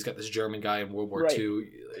 You know, he's got this German guy in World War Right. II.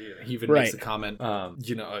 He even Right. makes the comment,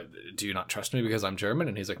 do you not trust me because I'm German?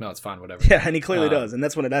 And he's like, no, it's fine, whatever. Yeah, and he clearly does, and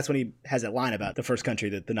that's when he has that line about the first country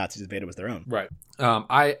that the Nazis invaded was their own. Right.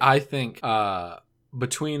 I think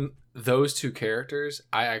between those two characters,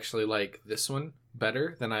 I actually like this one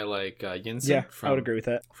better than I like Yinsen. Yeah, from, I would agree with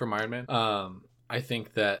that. from Iron Man. I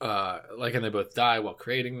think that and they both die while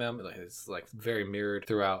creating them. Like, it's like very mirrored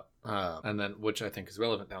throughout. And then, which I think is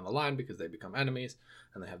relevant down the line because they become enemies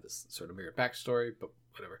and they have this sort of mirrored backstory, but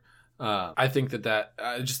whatever. I think that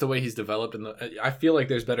just the way he's developed, and I feel like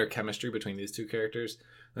there's better chemistry between these two characters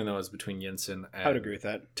than there was between Yinsen and I would agree with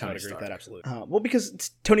that. Tony I would agree Stark. with that, absolutely. Well,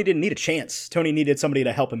 because Tony didn't need a chance. Tony needed somebody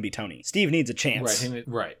to help him be Tony. Steve needs a chance.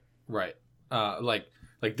 Right.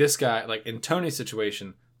 Like this guy, like in Tony's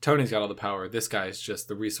situation, Tony's got all the power. This guy is just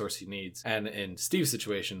the resource he needs. And in Steve's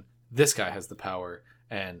situation, this guy has the power,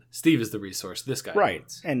 and Steve is the resource this guy Right.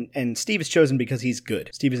 needs. And Steve is chosen because he's good.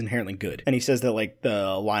 Steve is inherently good. And he says that, like,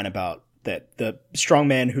 the line about that the strong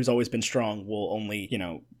man who's always been strong will only,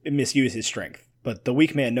 misuse his strength. But the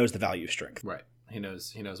weak man knows the value of strength. Right. He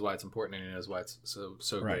knows why it's important, and he knows why it's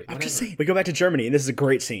so Right. great. I'm just saying. We go back to Germany, and this is a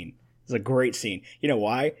great scene. This is a great scene. You know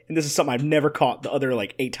why? And this is something I've never caught the other,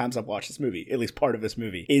 8 times I've watched this movie, at least part of this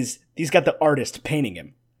movie, is he's got the artist painting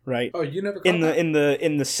him, right? Oh, you never caught in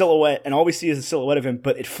that? the silhouette, and all we see is the silhouette of him,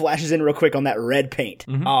 but it flashes in real quick on that red paint.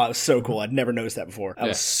 Mhm. Oh, it was so cool. I'd never noticed that before. That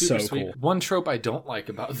was so super sweet. cool. One trope I don't like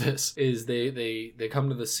about this is they come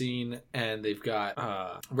to the scene and they've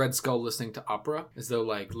got Red Skull listening to opera, as though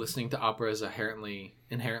like listening to opera is inherently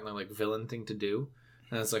like villain thing to do.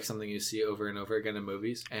 And that's like something you see over and over again in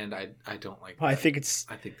movies, and I don't like that. I think that's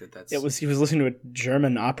he was listening to a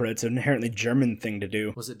German opera. It's an inherently German thing to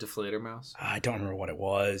do. Was it Deflator Mouse? I don't remember what it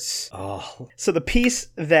was. Oh. So the piece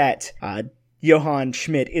that Johann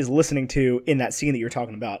Schmidt is listening to in that scene that you're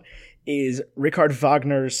talking about is Richard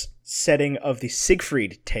Wagner's setting of the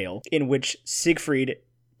Siegfried tale, in which Siegfried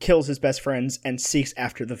kills his best friends and seeks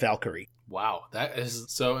after the Valkyrie. Wow, that is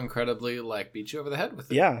so incredibly beat you over the head with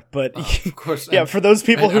it. Yeah, but Of course. yeah, for those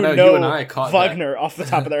people I who know know you and I caught Wagner off the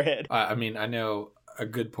top of their head. I mean, I know a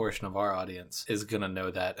good portion of our audience is gonna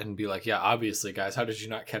know that and be like, yeah, obviously, guys, how did you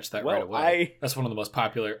not catch that right away? That's one of the most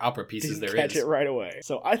popular opera pieces there is. Catch it right away.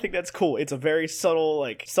 So I think that's cool. It's a very subtle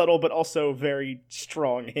but also very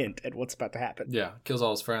strong hint at what's about to happen. Yeah, kills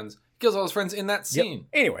all his friends. Kills all his friends in that scene.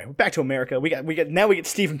 Yep. Anyway, back to America. We get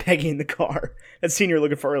Steve and Peggy in the car. That scene you were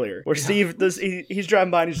looking for earlier, where Steve he's driving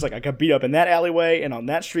by and he's just like, I got beat up in that alleyway and on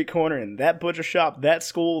that street corner and that butcher shop, that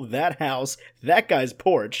school, that house, that guy's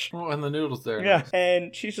porch. Oh, and the noodles there. Yeah,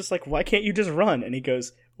 and she's just like, why can't you just run? And he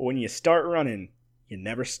goes, when you start running, you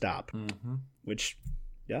never stop. Mm-hmm. Which,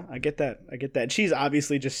 yeah, I get that. And she's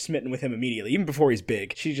obviously just smitten with him immediately, even before he's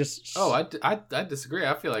big. She just... Oh, I disagree.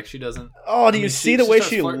 I feel like she doesn't... Oh, do you see the way she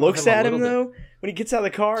starts flirting looks with him at a him, little though? When he gets out of the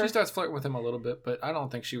car? She starts flirting with him a little bit, but I don't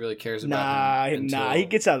think she really cares about him. Nah, he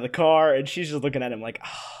gets out of the car, and she's just looking at him like,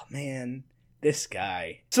 oh, man, this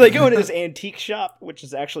guy. So they go into this antique shop, which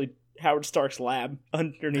is actually Howard Stark's lab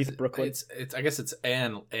underneath Brooklyn. It's I guess it's a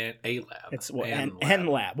lab. It's An an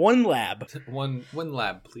lab. One lab. One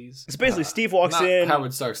lab, please. So basically, Steve walks not in.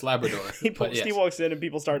 Howard Stark's Labrador. Steve walks in, and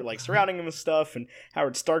people start like surrounding him with stuff. And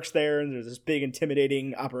Howard Stark's there, and there's this big,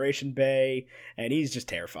 intimidating Operation Bay, and he's just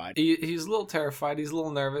terrified. He's a little terrified. He's a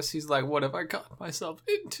little nervous. He's like, "What have I got myself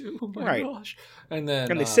into? Oh my gosh!" And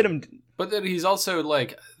they sit him. But then he's also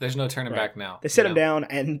like, "There's no turning back now." They sit him down,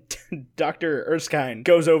 and Dr. Erskine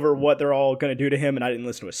goes over what they're all going to do to him, and I didn't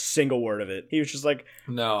listen to a single word of it. He was just like,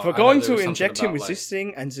 "No, we're going to inject him with this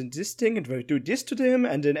thing, and insisting, and we'll do this to him,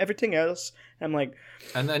 and then everything else." I'm like,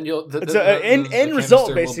 and then you'll end result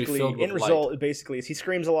light. basically is he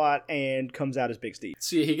screams a lot and comes out as Big Steve.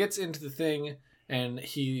 See, he gets into the thing, and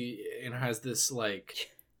he has this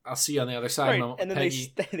like, "I'll see you on the other side." Right. And then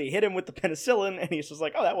they hit him with the penicillin, and he's just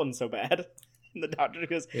like, "Oh, that wasn't so bad." And the doctor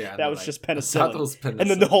goes, "That was just penicillin." And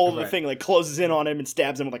then the whole thing like closes in on him and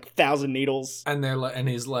stabs him with like 1,000 needles. And and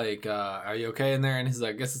he's like, "Are you okay in there?" And he's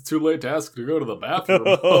like, "Guess it's too late to ask to go to the bathroom."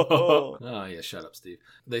 Oh yeah, shut up, Steve.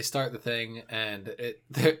 They start the thing, and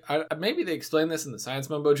maybe they explain this in the science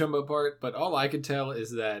mumbo jumbo part, but all I could tell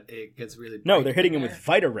is that it gets really bright. No, they're hitting him with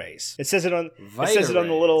Vita Rays. It says it on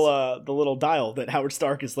the little dial that Howard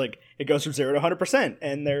Stark is like, it goes from 0 to 100%,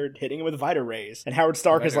 and they're hitting him with Vita Rays, and Howard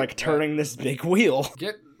Stark is like turning this big wheel.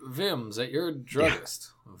 Get Vims at your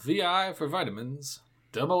druggist. Yeah. VI for vitamins,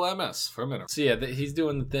 double MS for minerals. So yeah, he's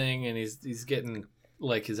doing the thing, and he's getting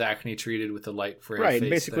like his acne treated with the light for right.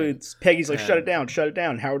 Basically, Peggy's like, shut it down.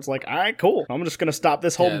 Howard's like, all right, cool. I'm just gonna stop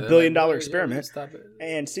this whole $1 billion experiment. Stop it.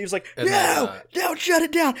 And Steve's like, no, shut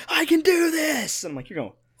it down. I can do this. And I'm like, you're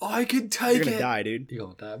going. Oh, I can take it. You're gonna die, dude. You're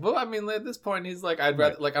gonna die. Well, I mean, at this point, he's like, I'd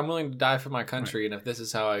rather, like, I'm willing to die for my country, and if this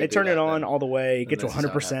is how they turn it on all the way, get to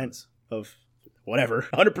 100% of whatever.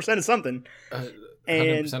 100% of something.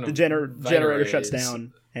 And the generator shuts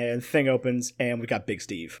down, and the thing opens, and we got Big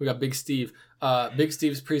Steve. Big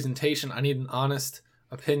Steve's presentation. I need an honest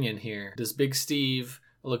opinion here. Does Big Steve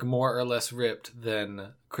look more or less ripped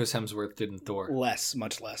than Chris Hemsworth did in Thor?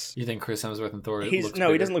 Much less. You think Chris Hemsworth in Thor looks bigger?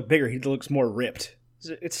 No, he doesn't look bigger. He looks more ripped.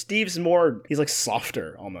 It's Steve's more, he's like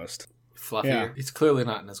softer almost. Fluffier. Yeah. He's clearly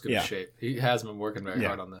not in as good a shape. He has been working very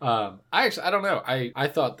hard on that. I don't know. I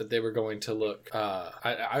thought that they were going to look,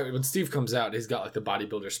 when Steve comes out, he's got like the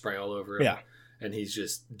bodybuilder spray all over him. Yeah. And he's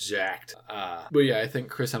just jacked. But yeah, I think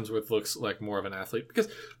Chris Hemsworth looks like more of an athlete. Because,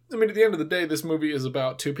 I mean, at the end of the day, this movie is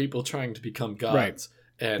about two people trying to become gods. Right.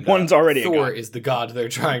 And one's already Thor is the god they're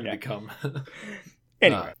trying to become.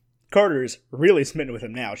 Anyway. Carter's really smitten with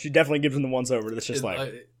him now. She definitely gives him the once over. That's just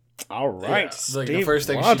like, all right, yeah. Like the first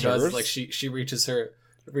thing she does is like she reaches her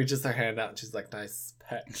hand out and she's like, nice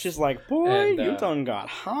pet. She's like, boy, you done got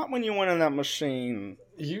hot when you went in that machine.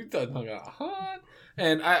 You done got hot.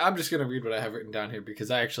 And I'm just gonna read what I have written down here because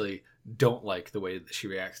I actually don't like the way that she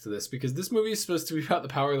reacts to this, because this movie is supposed to be about the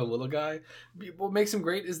power of the little guy. What makes him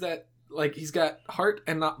great is that like he's got heart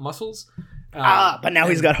and not muscles. But now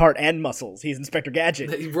he's got heart and muscles. He's Inspector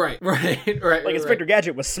Gadget. Right. Like Inspector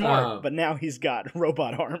Gadget was smart, but now he's got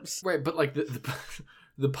robot arms. Right, but like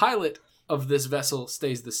the pilot of this vessel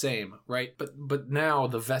stays the same, right? But now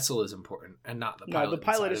the vessel is important and not the pilot. No, the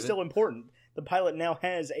pilot is still important. The pilot now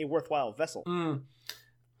has a worthwhile vessel. And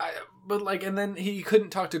then he couldn't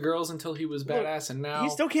talk to girls until he was badass, and now he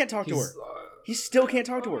still can't talk to her. He still can't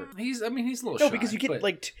talk to her. He's a little shy. No, because you get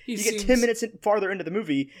 10 minutes farther into the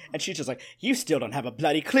movie, and she's just like, "You still don't have a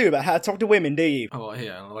bloody clue about how to talk to women, do you?" Oh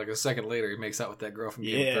yeah, like a second later, he makes out with that girl from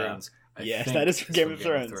Game of Thrones. Yes, that is from Game of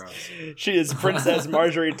Thrones. She is Princess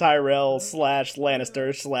Marjorie Tyrell /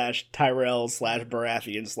 Lannister / Tyrell /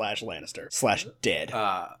 Baratheon / Lannister / dead.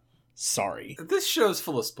 Sorry. This show's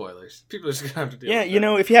full of spoilers. People are just gonna have to deal with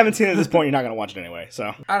that. If you haven't seen it at this point, you're not gonna watch it anyway.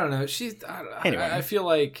 So I don't know. Anyway, I feel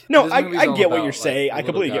like I get what you're saying. I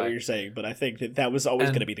completely get what you're saying, but I think that was always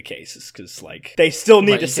gonna be the case, because like they still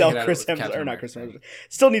need to sell Chris Evans, or not Chris Evans,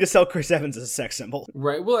 still need to sell Chris Evans as a sex symbol.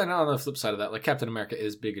 Right. Well, and on the flip side of that, like Captain America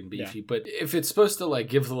is big and beefy, but if it's supposed to like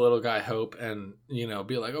give the little guy hope and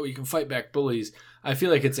be like, oh, you can fight back bullies, I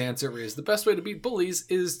feel like its answer is the best way to beat bullies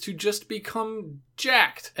is to just become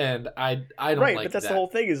jacked, and I don't like that. Right, but that's the whole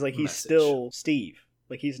thing, is like he's still Steve.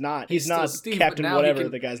 Like he's not Steve, Captain whatever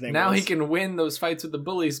the guy's name. Now was. He can win those fights with the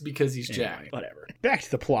bullies because he's jacked. Whatever. Back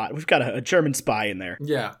to the plot. We've got a German spy in there.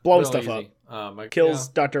 Yeah, blowing stuff up. Kills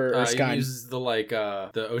Dr. Erskine. He uses the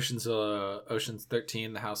Ocean's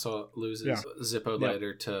 13. The house loses Zippo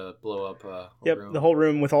lighter to blow up a room. The whole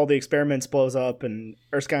room with all the experiments blows up, and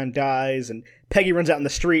Erskine dies, and Peggy runs out in the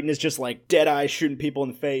street and is just like dead eyes shooting people in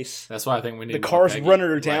the face. That's why I think we need the car's running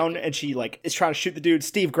her down, and she like is trying to shoot the dude.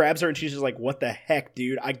 Steve grabs her, and she's just like, "What the heck,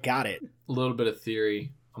 dude? I got it." A little bit of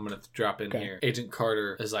theory. I'm gonna drop in Okay. here. Agent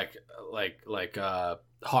Carter is like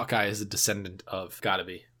Hawkeye is a descendant of. Gotta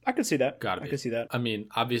be. I could see that. Gotta I be. could see that. I mean,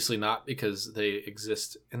 obviously not because they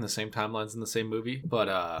exist in the same timelines in the same movie,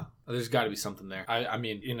 but there's got to be something there. I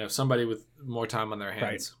mean, somebody with more time on their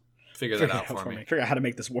hands, figure that out for me. Figure out how to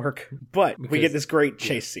make this work. But we Because- get this great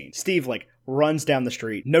chase scene. Steve runs down the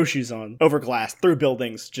street, no shoes on, over glass, through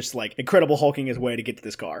buildings, just Incredible Hulking his way to get to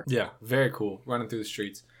this car. Yeah, very cool. Running through the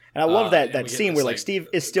streets. And I love that and we get scene this, where Steve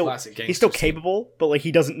is still classic he's still gangster scene. capable, but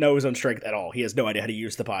he doesn't know his own strength at all. He has no idea how to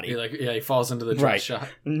use the body. He falls into the dress Right. shot.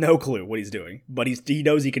 No clue what he's doing, but he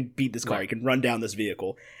knows he can beat this car. Right. He can run down this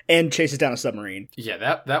vehicle and chases down a submarine. Yeah,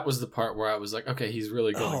 that was the part where I was like, okay, he's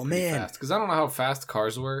really going pretty fast. Because I don't know how fast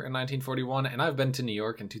cars were in 1941, and I've been to New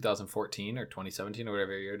York in 2014 or 2017 or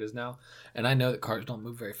whatever year it is now, and I know that cars don't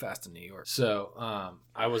move very fast in New York. So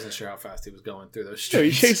I wasn't sure how fast he was going through those So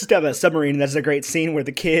he streets. chases down that submarine, and that's a great scene where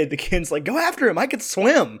the kid's like, "Go after him! I could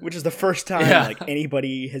swim," which is the first time Yeah.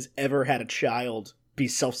 anybody has ever had a child be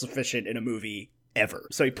self-sufficient in a movie ever.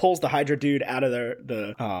 So he pulls the Hydra dude out of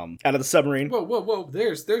the submarine. Whoa!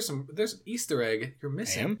 There's an Easter egg you're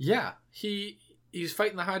missing. Ma'am? Yeah, he's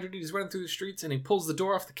fighting the Hydra dude. He's running through the streets, and he pulls the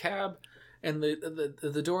door off the cab. And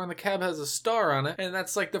the door on the cab has a star on it, and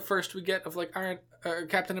that's the first we get of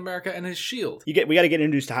Captain America and his shield. We got to get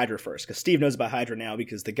introduced to Hydra first, because Steve knows about Hydra now,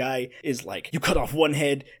 because the guy is like, "You cut off one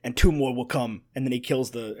head and two more will come," and then he takes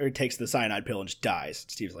the cyanide pill and just dies.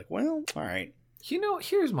 Steve's like, "Well, all right."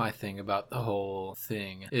 Here's my thing about the whole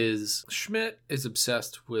thing is Schmidt is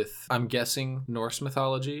obsessed with, I'm guessing, Norse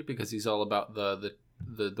mythology, because he's all about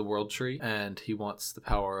the world tree, and he wants the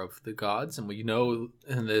power of the gods. And we know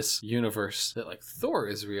in this universe that Thor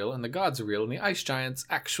is real and the gods are real and the ice giants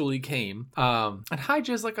actually came. And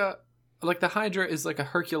Hydra is the Hydra is like a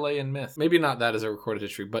Herculean myth. Maybe not that as a recorded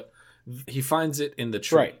history, but he finds it in the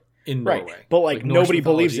tree. Right. In Right. Norway. But Norse nobody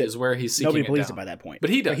believes mythology it. is where he's seeking Nobody it believes down. it by that point.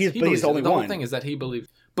 But he does. He's believes the only it. The whole one. thing is that he believes.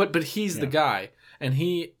 But he's the guy, and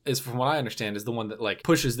he is, from what I understand, is the one that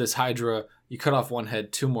pushes this Hydra. You cut off one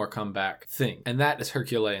head, two more come back thing, and that is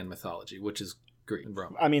Herculean mythology, which is Greek and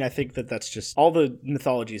Roman. I mean, I think that's just all the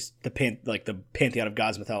mythologies. The pantheon of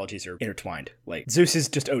gods mythologies are intertwined. Zeus is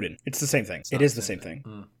just Odin. It's the same thing. It is the same thing.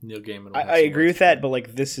 Neil Gaiman. I agree with that, but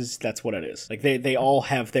that's what it is. They all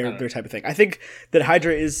have their type of thing. I think that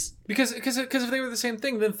Hydra is because if they were the same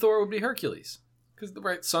thing, then Thor would be Hercules, because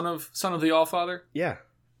son of the Allfather. Yeah,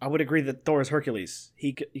 I would agree that Thor is Hercules.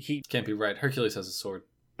 He Can't be right. Hercules has a sword.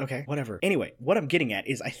 Okay, whatever. Anyway, what I'm getting at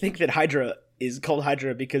is I think that Hydra is called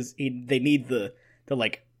Hydra because they need the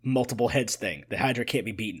multiple heads thing. The Hydra can't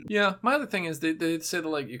be beaten. Yeah, my other thing is they say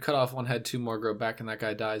that you cut off one head, two more grow back, and that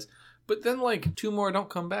guy dies. But then two more don't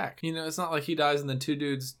come back. It's not like he dies and then two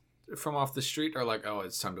dudes from off the street are like, oh,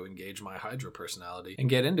 it's time to engage my Hydra personality and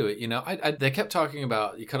get into it. They kept talking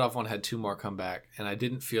about you cut off one head, two more come back, and I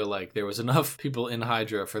didn't feel like there was enough people in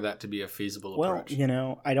Hydra for that to be a feasible approach.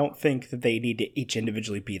 Well, I don't think that they need to each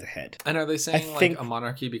individually be the head. And are they saying a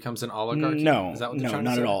monarchy becomes an oligarchy? No, is that what they're trying to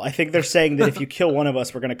not say? at all. I think they're saying that if you kill one of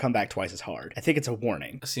us, we're going to come back twice as hard. I think it's a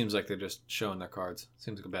warning. It seems like they're just showing their cards.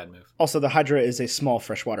 Seems like a bad move. Also, the Hydra is a small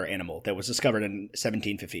freshwater animal that was discovered in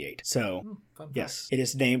 1758. So, Fun fact. yes, it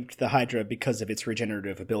is named the Hydra because of its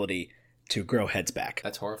regenerative ability to grow heads back.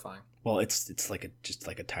 That's horrifying. Well, it's just like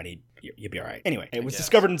a tiny. You'll be all right. Anyway, it was guess.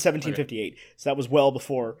 discovered in 1758, so that was well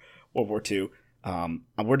before World War II.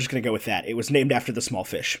 We're just gonna go with that. It was named after the small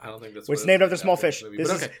fish. I don't think that's. It's named after the small fish. movie,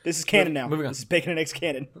 This is canon now. Moving on. This is Bacon and Eggs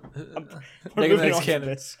canon. We're Bacon and moving Eggs on to canon.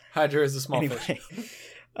 this. Hydra is a small Anyway, fish.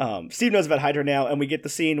 Steve knows about Hydra now, and we get the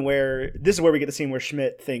scene where we get the scene where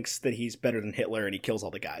Schmidt thinks that he's better than Hitler, and he kills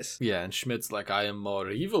all the guys. Yeah, and Schmidt's like, I am more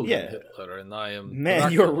evil than Hitler, and I am. Man,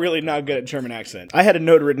 Dracula. you are really not good at German accent. I had a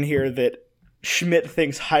note written here that Schmidt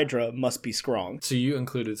thinks Hydra must be strong. So you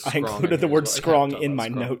included. I Scrong included in the here word as well. I strong can't in talk my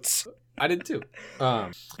about Scrong. notes. I did too.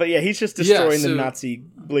 But yeah, he's just destroying the so- Nazi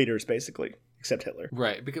leaders, basically, except Hitler.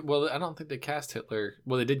 Right, because I don't think they cast Hitler.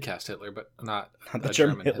 Well, they did cast Hitler, but not Not the a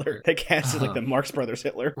German Hitler. They casted like the Marx Brothers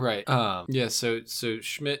Hitler. Right. Yeah. So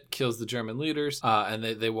Schmidt kills the German leaders, and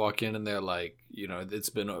they walk in and they're like, it's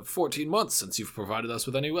been 14 months since you've provided us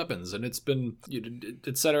with any weapons, and it's been,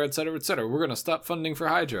 et cetera, et cetera, et cetera. We're gonna stop funding for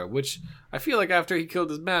Hydra, which I feel like after he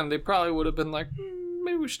killed his man, they probably would have been like,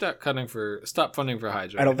 maybe we should stop funding for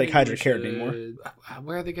Hydra. I don't think Maybe Hydra we cared should- anymore.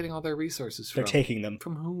 Where are they getting all their resources from? They're taking them.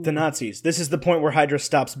 From who? The Nazis. This is the point where Hydra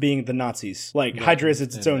stops being the Nazis. Hydra is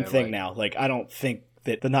its own thing now. I don't think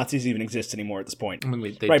that the Nazis even exist anymore at this point. I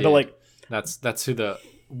mean, they Right, did. but that's who the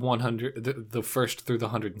 100, the first through the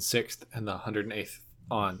 106th and the 108th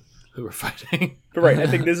on who are fighting. But right, I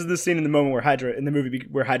think this is the scene in the moment where Hydra in the movie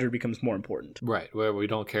where Hydra becomes more important. Right, where we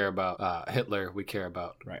don't care about Hitler, we care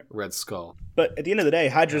about Red Skull. But at the end of the day,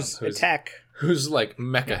 Hydra's attack. Who's like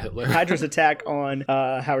Mecha Hitler? Hydra's attack on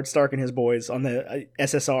Howard Stark and his boys on the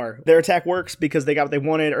SSR. Their attack works because they got what they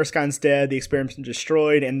wanted. Erskine's dead. The experiment's been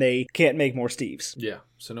destroyed, and they can't make more Steves. Yeah,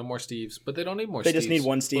 so no more Steves. But they don't need more Steves. They just need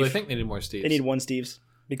one Steve. Well, they think they need more Steves. They need one Steves.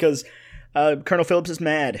 Because Colonel Phillips is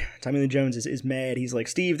mad. Tommy Lee Jones is mad. He's like,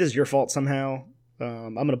 Steve, this is your fault somehow.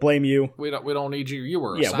 I'm going to blame you. We don't need you. You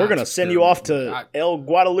were we're going to send you off to El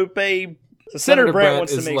Guadalupe. So Senator Brandt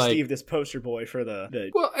wants to make Steve this poster boy for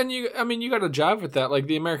the... Well, and you got to jive with that. Like,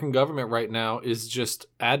 the American government right now is just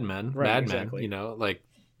madmen, exactly. you know, like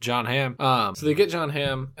John Hamm. So they get John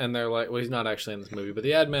Hamm, and they're like, well, he's not actually in this movie, but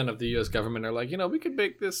the ad men of the U.S. government are like, you know, we could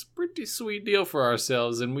make this pretty sweet deal for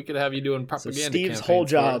ourselves, and we could have you doing propaganda campaigns. So Steve's whole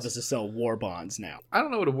job is to sell war bonds now. I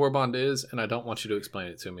don't know what a war bond is, and I don't want you to explain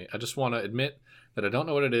it to me. I just want to admit that I don't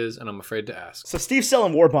know what it is, and I'm afraid to ask. So Steve's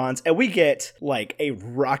selling war bonds, and we get, like, a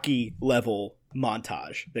Rocky level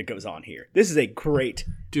montage that goes on here. This is a great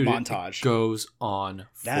montage. It goes on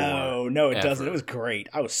No, it doesn't. It was great.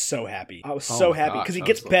 I was so happy. I was so happy because he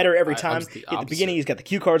gets better every time. At the beginning, he's got the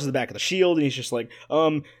cue cards in the back of the shield, and he's just like,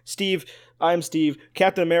 Steve, I'm Steve.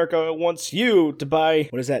 Captain America wants you to buy,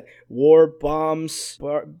 what is that? War bombs?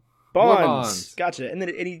 Bonds. Gotcha. And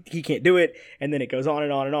then he can't do it, and then it goes on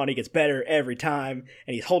and on and on. He gets better every time,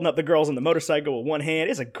 and he's holding up the girls on the motorcycle with one hand.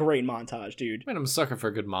 It's a great montage, dude. I mean, I'm a sucker for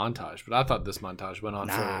a good montage, but I thought this montage went on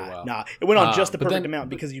for a while. Nah, it went on just the perfect amount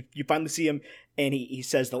because you finally see him, and he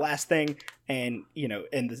says the last thing, and you know,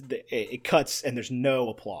 and it cuts, and there's no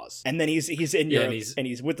applause. And then he's in Europe, and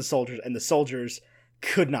he's with the soldiers, and the soldiers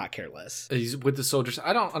could not care less. He's with the soldiers.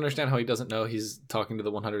 I don't understand how he doesn't know he's talking to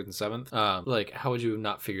the 107th. Like, how would you have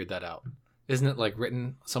not figured that out? Isn't it like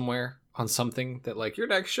written somewhere on something that like your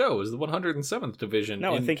next show is the 107th Division?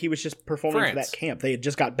 No, I think he was just performing for that camp. They had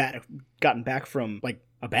just gotten back from like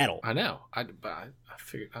a battle. I know. I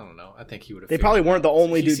figured. I don't know. I think he would have. They probably weren't the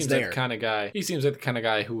only dudes there. Like the kind of guy. He seems like the kind of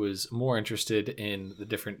guy who was more interested in the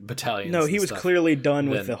different battalions. No, he was clearly done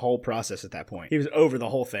with the whole process at that point. He was over the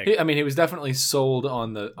whole thing. He was definitely sold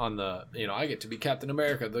on the. You know, I get to be Captain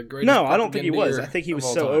America, the greatest. No, I don't think he was. I think he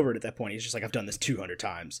was so over it at that point. He's just like, I've done this 200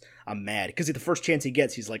 times. I'm mad because the first chance he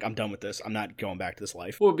gets, he's like, I'm done with this. I'm not going back to this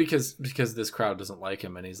life. Well, because this crowd doesn't like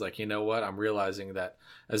him, and he's like, you know what? I'm realizing that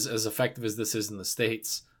as effective as this is in the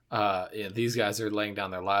States. These guys are laying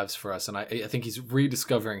down their lives for us, and I think he's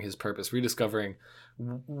rediscovering his purpose, rediscovering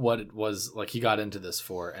what it was like he got into this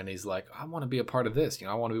for, and he's like, I want to be a part of this. You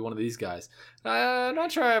know, I want to be one of these guys. I'm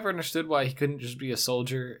not sure I ever understood why he couldn't just be a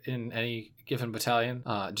soldier in any given battalion,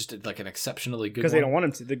 just like an exceptionally good. Because they don't want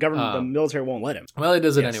him to. The government, the military won't let him. Well, he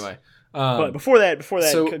does it anyway. But before that,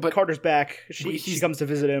 Carter's back. She comes to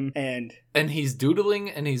visit him, and he's doodling,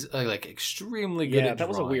 and he's like extremely good. Yeah, at that drawing.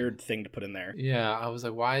 was a weird thing to put in there. Yeah, I was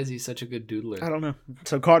like, why is he such a good doodler? I don't know.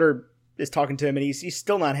 So Carter is talking to him, and he's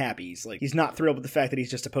still not happy. He's not thrilled with the fact that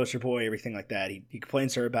he's just a poster boy, everything like that. He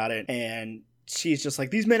complains to her about it, and she's just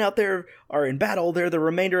like, these men out there are in battle. They're the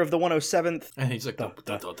remainder of the 107th. And he's like,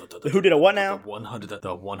 who did a what now? The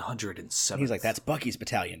 107th. He's like, that's Bucky's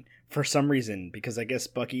battalion for some reason, because I guess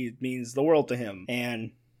Bucky means the world to him.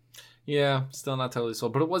 And yeah, still not totally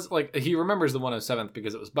sold. But it was like, he remembers the 107th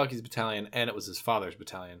because it was Bucky's battalion and it was his father's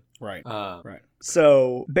battalion. Right. Right.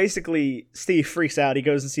 So basically, Steve freaks out. He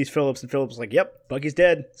goes and sees Phillips, and Phillips is like, yep, Bucky's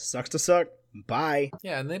dead. Sucks to suck. Bye.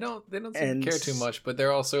 Yeah, and they don't seem to care too much, but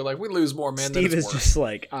they're also like, we lose more men. Steve is just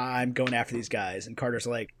like, I'm going after these guys, and Carter's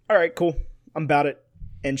like, all right, cool, I'm about it,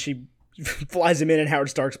 and she flies him in Howard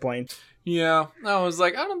Stark's plane. Yeah, I was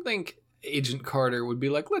like, I don't think Agent Carter would be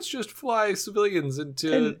like, let's just fly civilians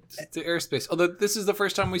into airspace. Although this is the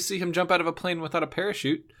first time we see him jump out of a plane without a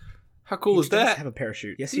parachute. How cool is that? He does have a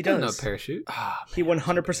parachute. Yes, he does. He does have a parachute. He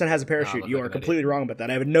 100% has a parachute. You are completely wrong about that.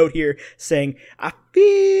 I have a note here saying, I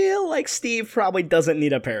feel like Steve probably doesn't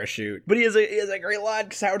need a parachute. But he has a great line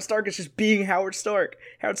because Howard Stark is just being Howard Stark.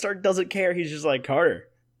 Howard Stark doesn't care. He's just like, Carter,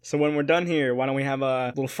 so when we're done here, why don't we have a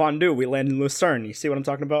little fondue? We land in Lucerne. You see what I'm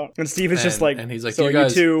talking about? And Steve is just like, and he's like, so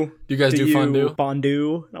do you guys do fondue?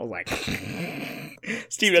 Fondue? And I was like,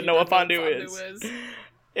 Steve doesn't know what fondue is.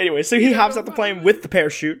 Anyway, so he hops out the plane with the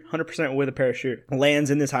parachute, 100% with a parachute, lands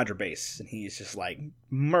in this Hydra base, and he's just like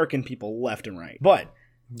murking people left and right. But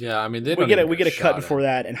yeah, I mean, we get a cut before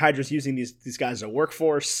that, and Hydra's using these guys as a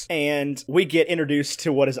workforce, and we get introduced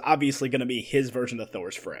to what is obviously going to be his version of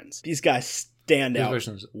Thor's friends. These guys stand His out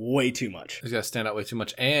versions- way too much. He's got to stand out way too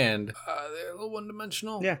much, and they're a little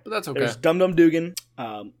one-dimensional. Yeah. but that's okay. There's Dum Dum Dugan,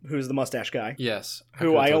 who's the mustache guy. Yes.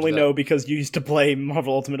 Who I only know because you used to play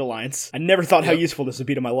Marvel Ultimate Alliance. I never thought how Yep. useful this would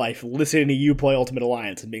be to my life, listening to you play Ultimate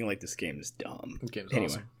Alliance and being like, this game is dumb. The game's Anyway.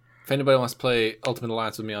 awesome. If anybody wants to play Ultimate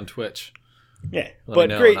Alliance with me on Twitch, Yeah, Let but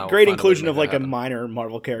me know, great and I will great find a way to inclusion make of that like a happen. minor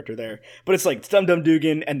Marvel character there. But it's like Dum Dum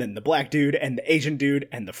Dugan and then the black dude and the Asian dude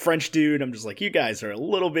and the French dude. I'm just like, you guys are a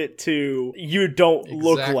little bit too... You don't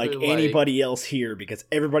look Exactly like like- anybody else here because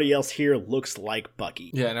everybody else here looks like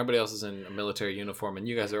Bucky. yeah, and everybody else is in a military uniform, and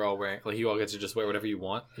you guys are all wearing, like, you all get to just wear whatever you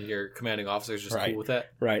want, and your commanding officer is just Right. cool with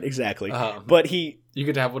that. Right, exactly. Um, But you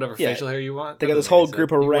get to have whatever Yeah. facial hair you want. they That got this doesn't whole make group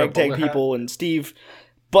sense. of You wear a ragtag bowler hat. people, and Steve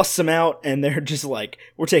busts them out, and they're just like,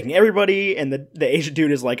 we're taking everybody, and the Asian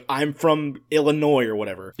dude is like, I'm from Illinois or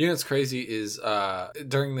whatever. You know what's crazy is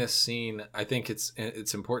during this scene, I think it's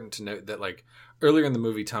important to note that, like, earlier in the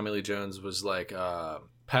movie, Tommy Lee Jones was like,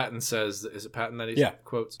 Patton says, is it Patton that he Yeah.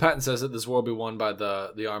 quotes? Patton says that this war will be won by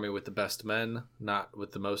the army with the best men, not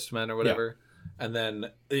with the most men or whatever. And then,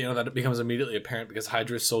 that becomes immediately apparent because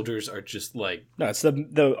Hydra's soldiers are just like, No, it's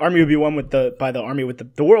the army would be won by the army with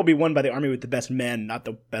the war will be won by the army with the best men, not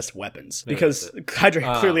the best weapons. Maybe Because that's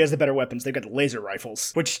Hydra clearly has the better weapons. They've got laser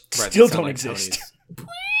rifles, which right, still they sound don't like exist. Tony's.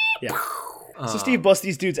 Yeah. So Steve busts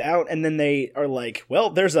these dudes out, and then they are like,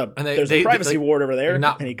 "Well, there's a they- privacy like, ward over there,"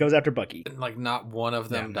 not- and he goes after Bucky. Like, not one of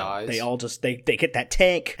them dies. They all just they get that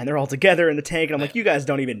tank, and they're all together in the tank, and I'm like, "You guys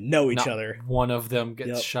don't even know each Not other." one of them gets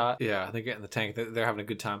Yep. shot. Yeah, they get in the tank. They're having a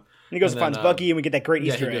good time. And he goes and and finds then, Bucky, and we get that great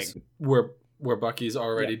Yeah, Easter he egg. goes, where Bucky's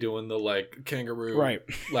already doing the, like, kangaroo Right.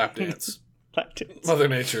 lap dance. Look, Mother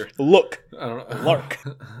Nature. I don't know. Lark.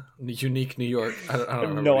 Unique New York. I don't I have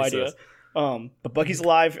remember no what he idea. says. But Bucky's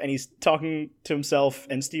alive, and he's talking to himself,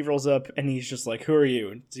 and Steve rolls up, and he's just like, "Who are you?"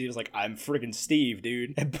 And Steve's like, "I'm friggin' Steve,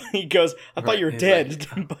 dude." And he goes, "I thought Right, you were he's dead."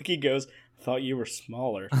 And Bucky goes, "I thought you were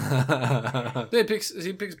smaller." he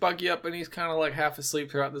picks Bucky up, and he's kind of like half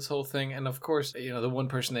asleep throughout this whole thing. And of course, the one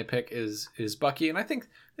person they pick is Bucky. And I think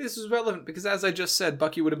this is relevant because, as I just said,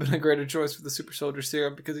 Bucky would have been a greater choice for the super soldier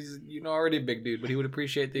serum because he's already a big dude, but he would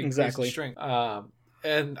appreciate the increase Exactly. in strength.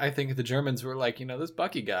 And I think the Germans were like, this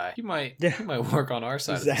Bucky guy, he might work on our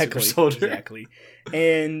side of the super soldier. Exactly.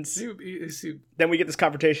 And He- then we get this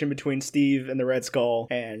confrontation between Steve and the Red Skull,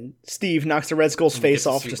 and Steve knocks the Red Skull's And we get face to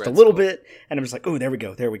off see just Red a little Skull. bit, and I'm just like, "Oh, there we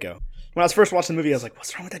go. When I was first watching the movie, I was like,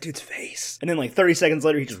 what's wrong with that dude's face? And then like 30 seconds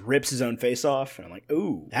later, he just rips his own face off, and I'm like,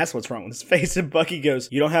 ooh, that's what's wrong with his face. And Bucky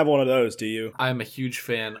goes, "You don't have one of those, do you?" I'm a huge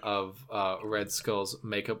fan of Red Skull's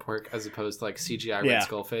makeup work as opposed to like CGI Yeah. Red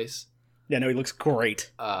Skull face. Yeah, no, he looks great.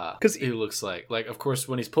 Because he looks like of course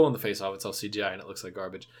when he's pulling the face off, it's all CGI and it looks like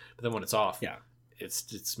garbage. But then when it's off, Yeah.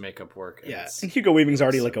 it's makeup work. And Yeah, it's- and Hugo Weaving's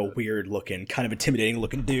already so like a good. weird looking, kind of intimidating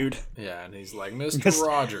looking dude. yeah, and he's like Mr.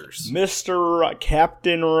 Rogers.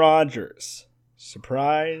 Captain Rogers.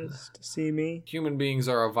 Surprised to see me? Human beings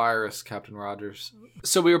are a virus, Captain Rogers.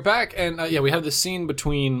 So we were back, and we have the scene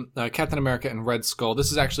between Captain America and Red Skull. This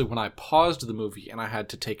is actually when I paused the movie and I had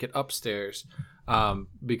to take it upstairs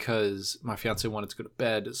because my fiance wanted to go to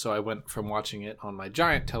bed. So I went from watching it on my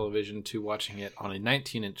giant television to watching it on a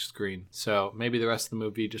 19-inch screen. So maybe the rest of the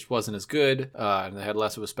movie just wasn't as good, and they had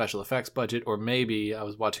less of a special effects budget, or maybe I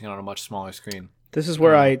was watching it on a much smaller screen. This is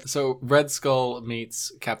where So Red Skull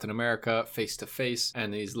meets Captain America face to face,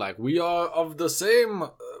 and he's like, "We are of the same,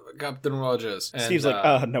 Captain Rogers." And, Steve's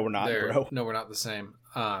like, no, we're not, bro. No, we're not the same.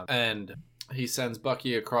 And he sends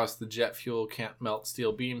Bucky across the jet fuel can't melt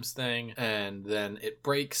steel beams thing, and then it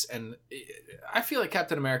breaks. And I feel like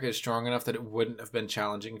Captain America is strong enough that it wouldn't have been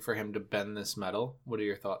challenging for him to bend this metal. What are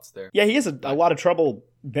your thoughts there? Yeah, he has a lot of trouble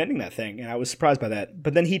bending that thing, and I was surprised by that.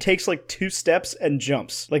 But then he takes like 2 steps and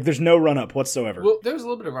jumps. Like there's no run up whatsoever. Well, there was a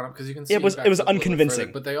little bit of run up because you can see It was he backs up a little bit unconvincing.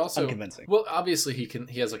 further, but they also Unconvincing. Well, obviously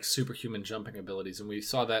he has like superhuman jumping abilities, and we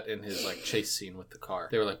saw that in his like chase scene with the car.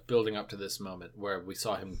 They were like building up to this moment where we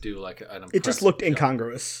saw him do like an. It just impressive looked jump.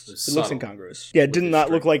 incongruous. It It, was looks subtle incongruous. Yeah, it did with his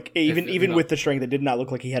not look strength. like even If not- with the strength, it did not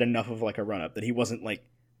look like he had enough of like a run up, that he wasn't like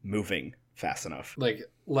moving fast enough. Like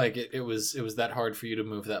it was that hard for you to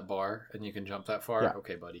move that bar and you can jump that far. Yeah.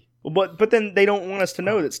 Okay, buddy. But then they don't want us to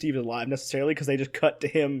know that Steve is alive necessarily, because they just cut to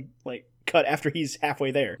him cut after he's halfway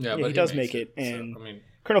there. Yeah, Yeah, but he does makes make it, and so, I mean,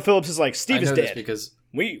 Colonel Phillips is like, I Steve is know this dead. because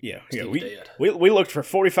Steve's dead. We looked for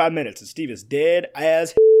 45 minutes and Steve is dead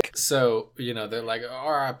as so they're like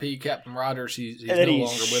R.I.P. Captain Rogers. He's And then no he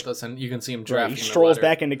longer with us, and you can see him Right, drafting. he the strolls letter.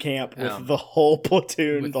 back into camp with Um, the whole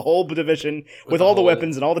platoon, with- the whole division, with the all the whole-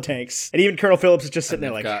 weapons and all the tanks. And even Colonel Phillips is just sitting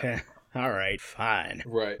there And like, they've all right, fine.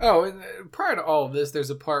 Right. Oh, and prior to all of this, there's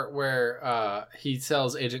a part where he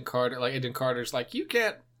tells Agent Carter, like Agent Carter's like, you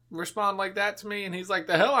can't respond like that to me? And he's like,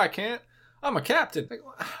 the hell I can't. I'm a captain. Like,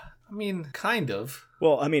 I mean, kind of.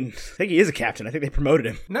 Well, I mean, I think he is a captain. I think they promoted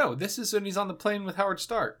him. No, this is when he's on the plane with Howard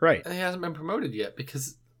Stark. Right. And he hasn't been promoted yet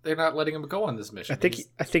because they're not letting him go on this mission. I think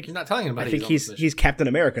he's not telling anybody. I think he's Captain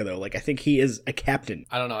America though. Like I think he is a captain.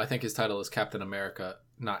 I don't know. I think his title is Captain America,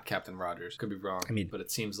 not Captain Rogers. Could be wrong. I mean, but it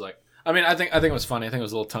seems like. I think it was funny. I think it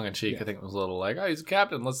was a little tongue in cheek. Yeah. I think it was a little like, oh, he's a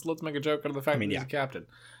captain. Let's make a joke out of the fact that he's a captain.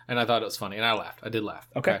 And I thought it was funny, and I laughed. I did laugh.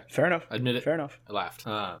 Okay, fair enough. Admit it. Fair enough. I laughed.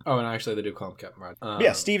 And actually, they do call him Captain Rogers.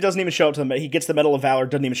 Yeah, Steve doesn't even show up to he gets the Medal of Valor,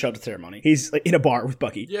 doesn't even show up to the ceremony. He's like, in a bar with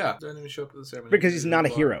Bucky. Yeah, doesn't even show up to the ceremony because he's not a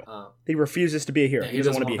hero. He refuses to be a hero. Yeah, he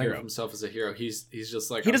doesn't want to be a hero. Himself as a hero. He's just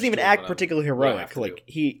like he doesn't even act particularly heroic. Like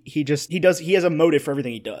he has a motive for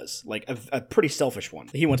everything he does. Like a pretty selfish one.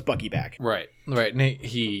 He wants Bucky back. Right. And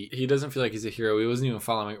he doesn't feel like he's a hero. He wasn't even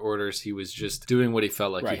following orders. He was just doing what he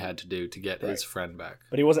felt like he had to do to get his friend back.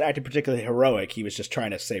 But he wasn't acting particularly heroic. He was just trying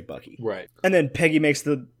to save Bucky. Right. And then Peggy makes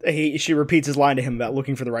she repeats his line to him about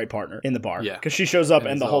looking for the right partner in the bar. Yeah. Because she shows up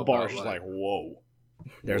and the whole bar is just like, whoa.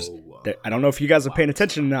 I don't know if you guys are paying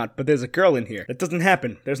attention or not, but there's a girl in here. That doesn't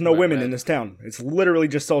happen. There's no women in this town. It's literally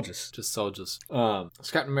just soldiers. Just soldiers.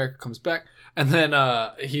 Captain America comes back, and then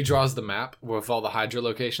he draws the map with all the Hydra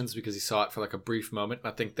locations because he saw it for like a brief moment.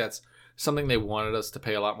 And I think that's something they wanted us to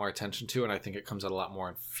pay a lot more attention to, and I think it comes out a lot more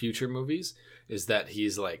in future movies, is that he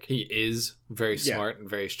is very smart and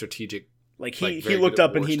very strategic. Like he looked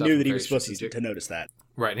up and he knew that he was supposed to notice that.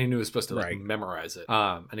 Right, and he knew he was supposed to memorize it.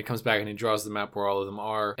 And he comes back and he draws the map where all of them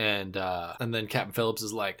are, and then Captain Phillips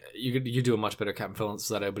is like, "You do a much better Captain Phillips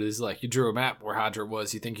than I." But he's like, "You drew a map where Hydra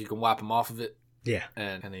was. You think you can wipe him off of it?" Yeah,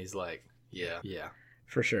 and he's like, "Yeah,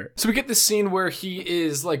 for sure." So we get this scene where he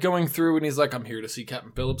is like going through, and he's like, "I'm here to see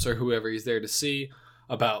Captain Phillips or whoever he's there to see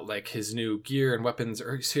about like his new gear and weapons,"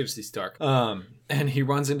 or he's here to see Stark. And he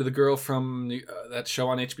runs into the girl from that show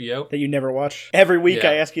on HBO that you never watch. Every week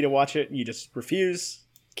I ask you to watch it, and you just refuse.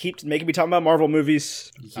 Keep making me talk about Marvel movies.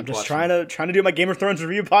 I'm just trying to do my Game of Thrones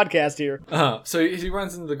review podcast here. So he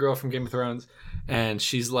runs into the girl from Game of Thrones, and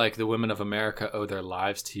she's like, "The women of America owe their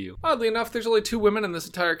lives to you." Oddly enough, there's only 2 women in this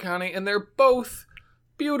entire county, and they're both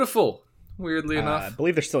beautiful. Weirdly enough, I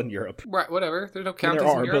believe they're still in Europe. Right, whatever. There's no counties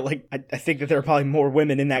in Europe. But like I think that there are probably more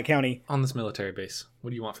women in that county on this military base.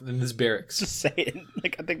 What do you want in this barracks? Just saying.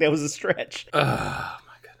 Like I think that was a stretch.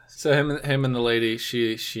 So him and the lady,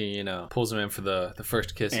 she pulls him in for the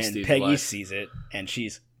first kiss of Steve's Peggy life. sees it, and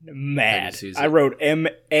she's mad. I wrote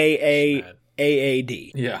MAAAAD.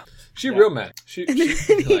 Yeah, she's real mad.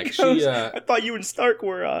 I thought you and Stark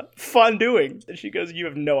were fondue-ing. And she goes, "You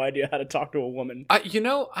have no idea how to talk to a woman." I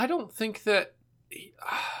don't think that.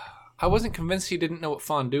 I wasn't convinced he didn't know what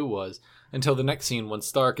fondue was until the next scene when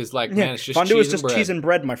Stark is like, "Man, it's just fondue cheese is just and bread. Cheese and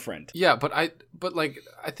bread, my friend." Yeah, but I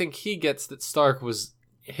think he gets that Stark was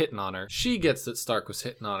hitting on her. She gets that Stark was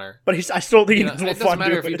hitting on her. But I still think he doesn't know what it doesn't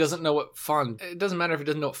matter fondue if he doesn't know what It doesn't matter if he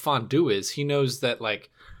doesn't know what fondue is. He knows that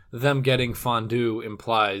like them getting fondue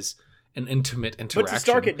implies an intimate interaction. But to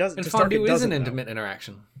Stark it doesn't. And fondue is an intimate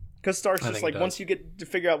interaction. Because Stark's just like, once you get to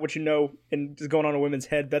figure out what you know and is going on in a women's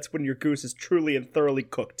head, that's when your goose is truly and thoroughly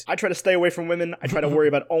cooked. I try to stay away from women. I try to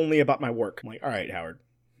worry only about my work. I'm like, all right, Howard,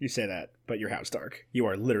 you say that, but you're Howard Stark. You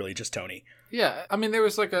are literally just Tony. Yeah, I mean, there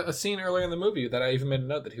was like a scene earlier in the movie that I even made a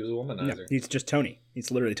note that he was a womanizer. Yeah, he's just Tony.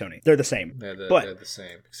 He's literally Tony. They're the same. They're the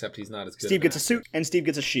same, except he's not as good. Steve gets a suit, and Steve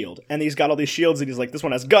gets a shield. And he's got all these shields, and he's like, this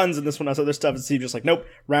one has guns, and this one has other stuff. And Steve's just like, nope,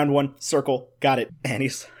 round 1, circle, got it. And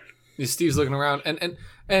Steve's looking around,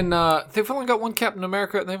 and they've only got one Captain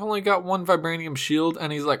America, and they've only got one vibranium shield,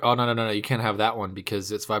 and he's like, oh, no, you can't have that one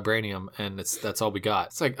because it's vibranium, and that's all we got.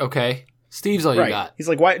 It's like, okay. Steve's all you got. He's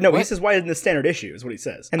like, why? No, he says, why isn't the standard issue? Is what he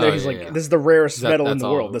says. And then he's like, this is the rarest metal in the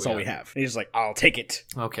world. That's all we have. And he's just like, I'll take it.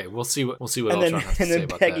 Okay, we'll see what Ultron has to say about that. And then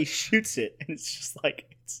Peggy shoots it, and it's just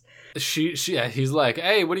like, he's like,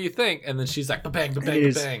 hey, what do you think? And then she's like, ba-bang,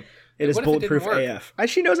 ba-bang, ba-bang. It is bulletproof AF.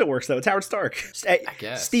 She knows it works though. It's Howard Stark. I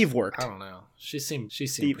guess Steve worked. I don't know. She seemed.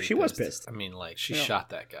 She was pissed. I mean, like she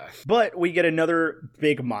shot that guy. But we get another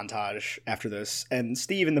big montage after this, and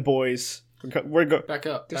Steve and the boys. We're back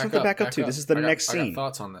up. There's something back up to. This is the next scene. I got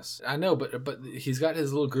thoughts on this. I know, but he's got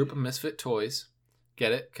his little group of misfit toys.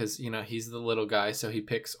 Get it? Because he's the little guy, so he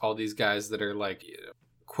picks all these guys that are like,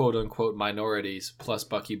 quote unquote minorities plus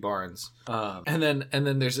Bucky Barnes. And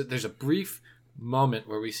then there's a brief moment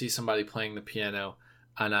where we see somebody playing the piano,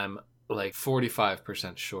 and I'm like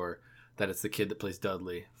 45% sure that it's the kid that plays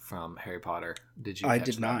Dudley from Harry Potter. Did you? I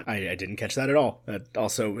did not. I didn't catch that at all.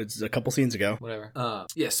 Also, it's a couple scenes ago. Whatever.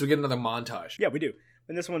 So we get another montage. Yeah, we do.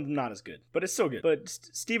 And this one's not as good, but it's still good. But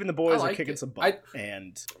Steve and the boys are kicking some butt.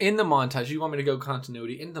 And in the montage, you want me to go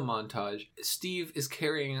continuity? In the montage, Steve is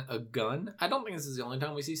carrying a gun. I don't think this is the only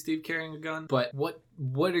time we see Steve carrying a gun. But what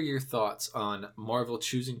are your thoughts on Marvel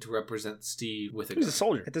choosing to represent Steve with a gun? He's a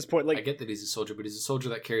soldier at this point. Like, I get that he's a soldier, but he's a soldier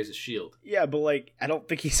that carries a shield. Yeah, but like, I don't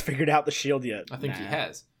think he's figured out the shield yet. I think he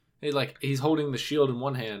has. He's holding the shield in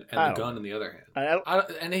one hand and the gun in the other hand.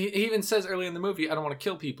 And he even says early in the movie, "I don't want to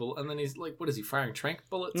kill people." And then he's like, "What is he firing? Trank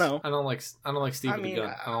bullets?" No, I don't like Steve with a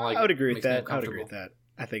gun. I would agree with that.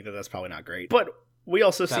 I think that's probably not great. But we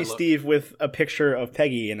also see Steve with a picture of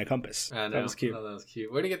Peggy in a compass. That was cute. Oh, that was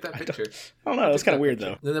cute. Where'd he get that picture? I don't know. It's kind of weird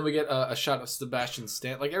though. And then we get a shot of Sebastian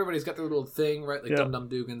Stan. Like everybody's got their little thing, right? Like Dum Dum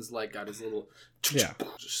Dugan's like got his little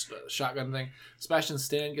shotgun thing. Sebastian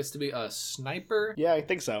Stan gets to be a sniper. Yeah, I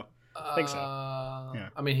think so. Yeah.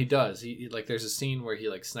 I mean, he does. He like, there's a scene where he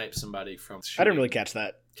like snipes somebody from. I didn't really catch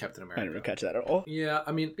that. Captain America. I didn't really catch that at all. Yeah,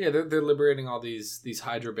 I mean, they're liberating all these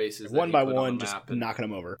Hydra bases one by one, just knocking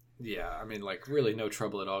them over. Yeah, I mean, like really no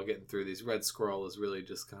trouble at all getting through these. Red Squirrel is really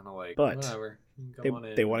just kind of like, but whatever.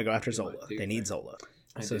 They want to go after Zola. They need Zola.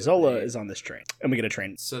 So Zola is on this train, and we get a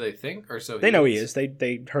train. So they think, or so they know he is.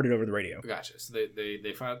 They heard it over the radio. Gotcha. So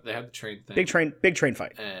they found they had the train thing. Big train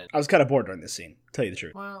fight. And I was kind of bored during this scene. Tell you the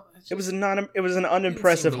truth. Well, it was an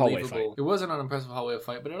unimpressive hallway fight. It was an unimpressive hallway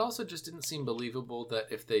fight, but it also just didn't seem believable that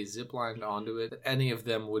if they ziplined onto it, that any of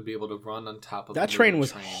them would be able to run on top of that train.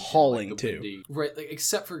 Was hauling like too, right? Like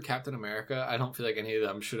except for Captain America, I don't feel like any of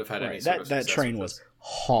them should have had any sort of that train was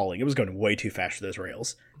hauling. It was going way too fast for those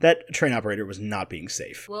rails. That train operator was not being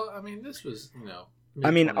safe. Well, I mean, this was I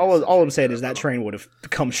mean, all I'm saying is that train would have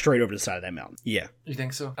come straight over the side of that mountain. Yeah. You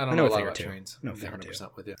think so? I don't know a lot about trains. No,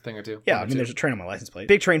 100% with you. Thing or two. Yeah, I mean, there's a train on my license plate.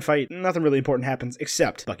 Big train fight. Nothing really important happens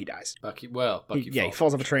except Bucky dies. Bucky he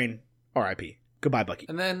falls off a train. R.I.P. Goodbye, Bucky.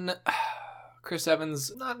 And then Chris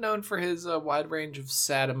Evans, not known for his wide range of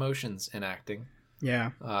sad emotions in acting.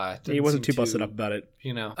 Yeah. He wasn't too busted up about it.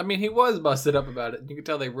 I mean, he was busted up about it. You can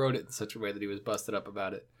tell they wrote it in such a way that he was busted up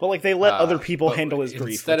about it. But like, they let other people handle his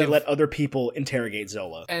grief. They let other people interrogate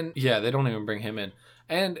Zola. And yeah, they don't even bring him in.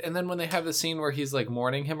 And then when they have the scene where he's like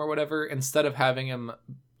mourning him or whatever, instead of having him,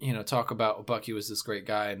 talk about Bucky was this great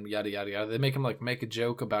guy and yada yada yada, they make him like make a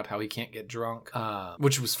joke about how he can't get drunk,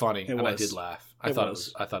 which was funny, I did laugh. I thought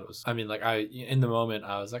it was. I mean, like in the moment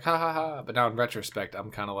I was like ha ha ha, but now in retrospect I'm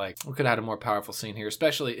kind of like, we could have had a more powerful scene here,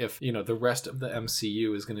 especially if the rest of the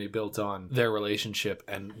MCU is going to be built on their relationship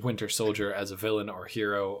and Winter Soldier as a villain or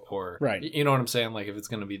hero, or right. You know what I'm saying? Like if it's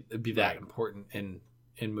going to be that important in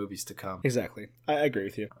movies to come. Exactly. I agree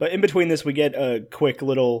with you. But in between this, we get a quick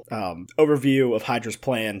little overview of Hydra's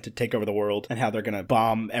plan to take over the world and how they're going to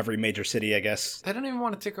bomb every major city, I guess. They don't even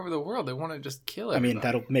want to take over the world. They want to just kill everybody. I mean,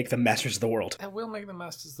 that'll make them masters of the world. That will make them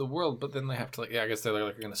masters of the world, but then they have to, I guess they're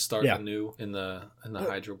going to start anew in the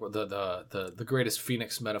Hydra world. The greatest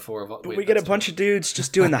Phoenix metaphor of all. But we get a bunch of dudes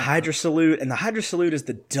just doing the Hydra salute, and the Hydra salute is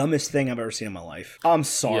the dumbest thing I've ever seen in my life. I'm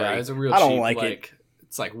sorry. Yeah, it's a real I don't like it.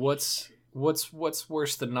 It's like, What's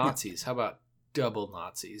worse than Nazis? How about double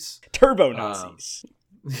Nazis? Turbo Nazis.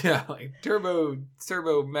 Yeah, like turbo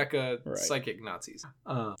mecha psychic Nazis.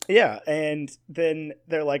 Yeah, and then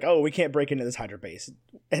they're like, "Oh, we can't break into this Hydra base."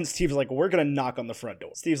 And Steve's like, "We're gonna knock on the front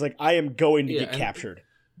door." Steve's like, "I am going to get captured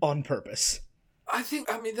on purpose."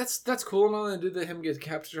 I mean that's cool and all, and do the him get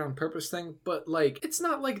captured on purpose thing, but like it's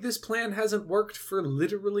not like this plan hasn't worked for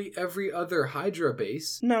literally every other Hydra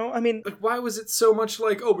base. No, I mean, like, why was it so much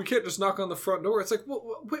like, oh, we can't just knock on the front door? It's like,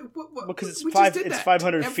 what? Because it's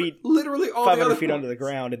 500 feet, literally all 500 feet under the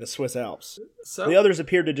ground in the Swiss Alps. So the others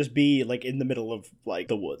appear to just be like in the middle of like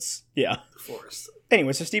the woods. Yeah, the forest.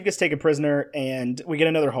 Anyway, so Steve gets taken prisoner, and we get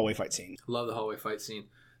another hallway fight scene. Love the hallway fight scene.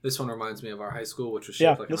 This one reminds me of our high school, which was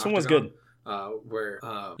shaped like this an one was octagon. good. Where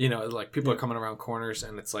like people are coming around corners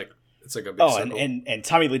and it's like a big circle. and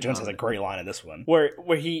Tommy Lee Jones has a great line in this one where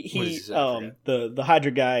he the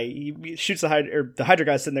Hydra guy, he shoots the Hydra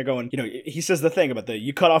guy sitting there going, he says the thing about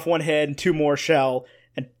you cut off one head and two more shell,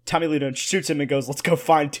 and Tommy Lee Jones shoots him and goes, "Let's go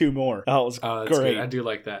find two more." Oh, it was great. Good. I do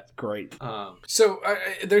like that. Great. So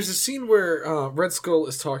there's a scene where Red Skull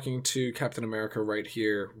is talking to Captain America right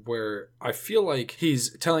here, where I feel like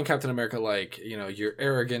he's telling Captain America, like, you're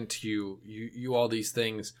arrogant, you all these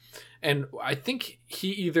things. And I think he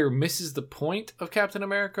either misses the point of Captain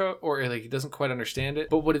America or like he doesn't quite understand it.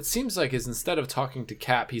 But what it seems like is instead of talking to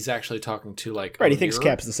Cap, he's actually talking to like he thinks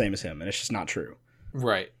Cap's the same as him, and it's just not true.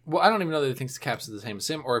 Right. Well, I don't even know that he thinks Cap's the same as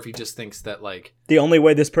him, or if he just thinks that, like... The only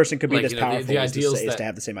way this person could be Like, this you know, powerful the ideals is that- to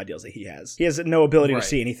have the same ideals that he has. He has no ability to Right,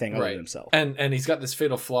 see anything other right. than himself. And he's got this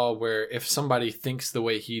fatal flaw where if somebody thinks the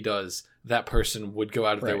way he does, that person would go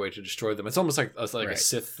out of their Right. way to destroy them. It's almost like a Right.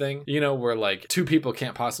 Sith thing, you know, where like two people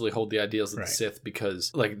can't possibly hold the ideals of Right. the Sith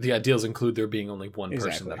because like the ideals include there being only one person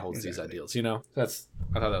Exactly, that holds these exactly. ideals. You know, I thought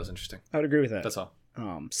that was interesting. I would agree with that. That's all.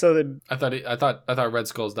 So the I thought Red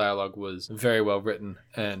Skull's dialogue was very well written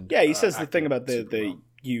and yeah, he says the acted thing about super the well.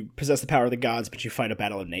 you possess the power of the gods, but you fight a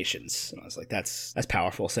battle of nations. And I was like, that's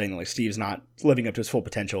powerful. Saying that, like, Steve's not living up to his full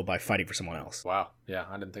potential by fighting for someone else. Wow. Yeah,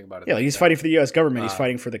 I didn't think about it. Yeah, like, he's fighting for the U.S. government. He's Uh,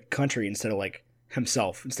 fighting for the country instead of like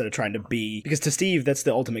himself, instead of trying to be, because to Steve that's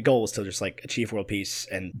the ultimate goal, is to just like achieve world peace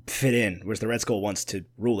and fit in, whereas the Red Skull wants to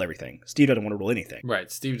rule everything. Steve doesn't want to rule anything.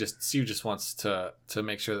 Right. Steve just wants to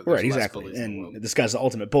make sure that there's Right, less exactly. bullies in the world. And this guy's the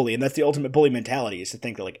ultimate bully, and that's the ultimate bully mentality, is to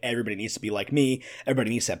think that like everybody needs to be like me, everybody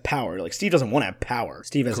needs to have power. Like, Steve doesn't want to have power.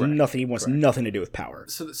 Steve has Correct. nothing. He wants nothing to do with power.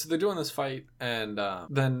 So they're doing this fight, and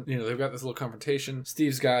then they've got this little confrontation.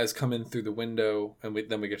 Steve's guys come in through the window, and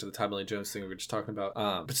then we get to the Tommy Lee Jones thing we were just talking about.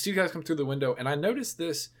 But Steve guys come through the window, and I noticed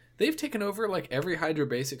this. They've taken over like every Hydra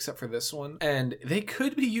base except for this one, and they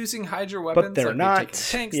could be using Hydra weapons. they're like, not. They've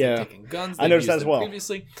taken tanks, Yeah. they've taken guns. I they've noticed used that as them well.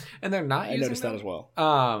 previously, and they're not. I using noticed that them. as well.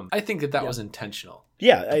 I think that was intentional.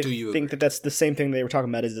 Yeah, I Do you think agree? that that's the same thing they were talking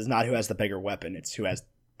about. Is not who has the bigger weapon; it's who has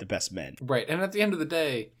the best men. Right, and at the end of the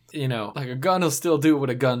day, like a gun will still do what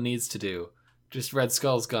a gun needs to do. Just Red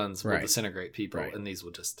Skull's guns will Right. disintegrate people, Right. and these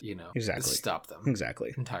will just, Exactly. stop them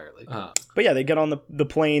Exactly. entirely. But yeah, they get on the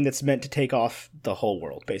plane that's meant to take off the whole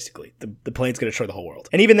world. Basically, the plane's going to destroy the whole world.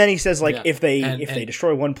 And even then, he says like, Yeah. if they And-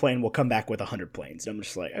 destroy one plane, we'll come back with 100 planes. And I'm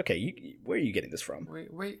just like, okay, where are you getting this from? Where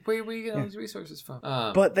are you getting all these resources from?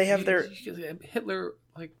 But they have Hitler,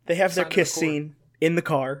 like They have their signed kiss the Accord. scene in the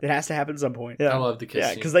car. It has to happen at some point. I love the kiss Yeah,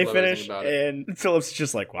 scene. because they Love everything finish, about it. and Phillips is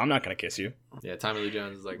just like, well, I'm not going to kiss you. Yeah, Tommy Lee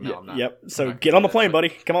Jones is like, no, I'm not. Yep. I'm So not get gonna on the do that, plane, but buddy.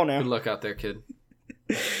 Come on now. Good luck out there, kid.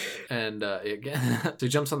 And again, so he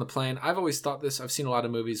jumps on the plane. I've always thought this. I've seen a lot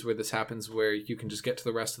of movies where this happens, where you can just get to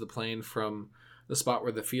the rest of the plane from the spot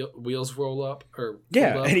where the wheels roll up or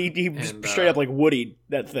Yeah, fold up. and he And, straight up like Woodied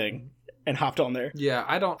that thing and hopped on there. Yeah,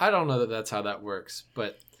 I don't know that that's how that works,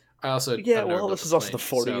 but I also Yeah, I've never well, built this a is also the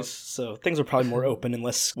plane, 40s, so things are probably more open and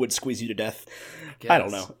less would squeeze you to death. guess. I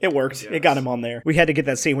don't know. It worked. I It got guess. him on there. We had to get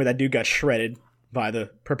that scene where that dude got shredded by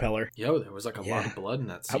the propeller. Yo, there was like a lot Yeah. of blood in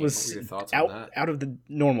that I scene. was What were your thoughts out on that? out of the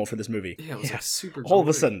normal for this movie. Yeah, it was like super. All of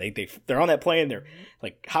a gory. sudden, they're on that plane. They're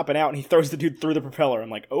like hopping out, and he throws the dude through the propeller. I'm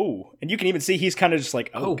like, oh, and you can even see he's kind of just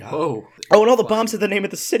like, oh god. whoa. Oh, and all the bombs have the name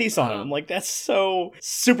of the cities on them. I'm like, that's so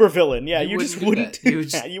super villain. Yeah, You you just wouldn't do wouldn't that. do You would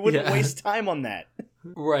that. just- You wouldn't yeah. waste time on that.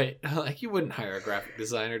 Right. Like, you wouldn't hire a graphic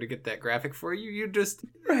designer to get that graphic for you. You just,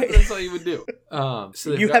 Right. that's all you would do. So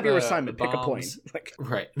they've You got have your the assignment. Pick a plane. bombs. Like,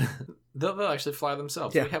 Right. they'll actually fly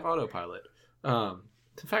themselves. Yeah. We have autopilot.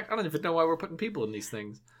 In fact, I don't even know why we're putting people in these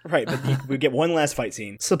things. right, but we get one last fight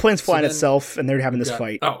scene. So the plane's flying then itself, and they're having this Got-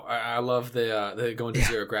 fight. Oh, I love they go into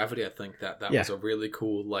zero gravity. I think that Yeah. was a really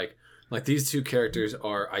cool, like these two characters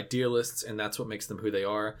are idealists, and that's what makes them who they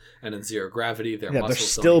are. And in zero gravity, their Yeah, they're muscles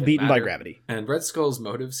don't still even beaten by matter. gravity. And Red Skull's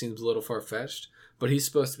motive seems a little far fetched, but he's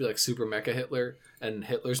supposed to be like super mecha Hitler, and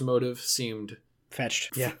Hitler's motive seemed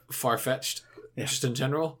Fetched. Yeah. far fetched, just in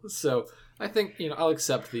general. So I think I'll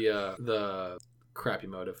accept the crappy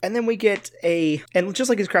motive. And then we get and just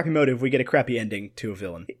like his crappy motive, we get a crappy ending to a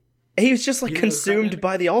villain. He was just like You know the crappy consumed ending?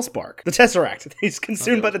 by the Allspark. The Tesseract. He's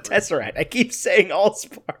consumed by the Tesseract. I keep saying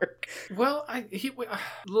Allspark. Well, a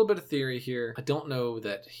little bit of theory here. I don't know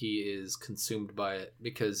that he is consumed by it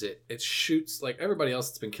because it shoots like everybody else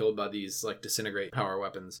that's been killed by these like disintegrate power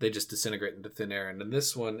weapons. They just disintegrate into thin air, and in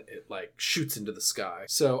this one, it like shoots into the sky.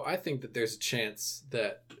 So I think that there's a chance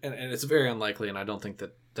that, and it's very unlikely, and I don't think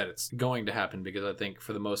that it's going to happen because I think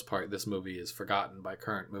for the most part this movie is forgotten by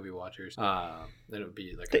current movie watchers. Then it would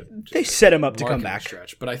be like They set him up to come marketing back.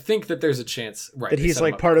 stretch, but I think that there's a chance, right? That they he's set him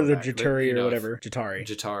like up to part of come the back. But, Jatari or if- whatever. Jatari.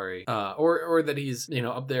 Jatari, or that he's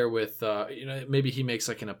up there with maybe he makes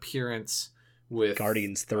like an appearance with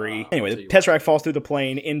Guardians 3. I'll Anyway, tell the you what. Tesseract falls through the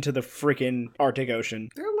plane into the freaking Arctic Ocean.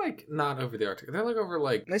 They're like not over the Arctic. They're like over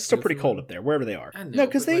like. It's still pretty cold Newfoundland. up there, wherever they are. I know, No,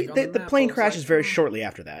 because but, like, on the the map, plane I was crashes like, very hmm. shortly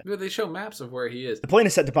after that. But they show maps of where he is. The plane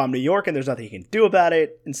is set to bomb New York, and there's nothing he can do about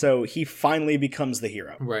it. And so he finally becomes the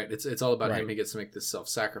hero. Right. It's all about Right. him. He gets to make this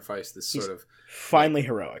self-sacrifice. This He's sort of Finally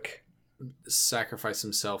heroic. sacrifice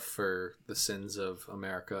himself for the sins of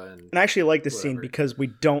America and. And I actually like this scene Whatever. because we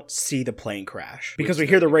don't see the plane crash. Because we Which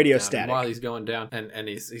hear the they radio down. static. While he's going down, and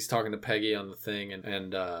he's talking to Peggy on the thing,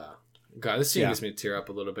 and God, this scene Yeah. gets me to tear up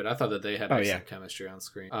a little bit. I thought that they had Oh, excellent chemistry on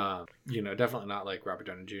screen. Definitely not like Robert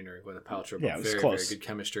Downey Jr. with a Paltrow, but Yeah, it was very, close. very good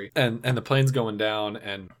chemistry. And the plane's going down,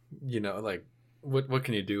 and like what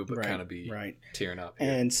can you do but kind of be tearing up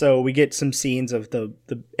here? And so we get some scenes of the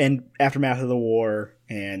end aftermath of the war,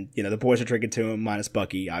 and the boys are drinking to him, minus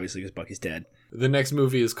Bucky, obviously, because Bucky's dead. The next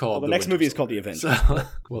movie is called The next movie is called The Avengers.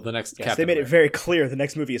 The next Yes, Captain they made it America. very clear the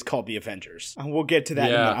next movie is called The Avengers. And we'll get to that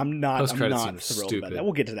in a minute. I'm not Post-credit scene was thrilled stupid. about that.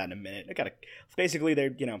 We'll get to that in a minute. Basically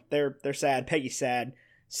they're sad. Peggy's sad.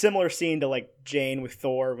 Similar scene to like Jane with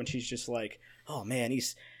Thor when she's just like, oh man,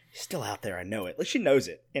 he's still out there. I know it. Like she knows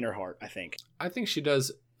it in her heart, I think. I think she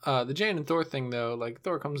does. The Jane and Thor thing, though, like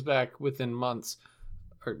Thor comes back within months,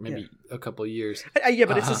 or maybe a couple of years. Yeah,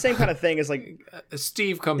 but it's the same kind of thing as like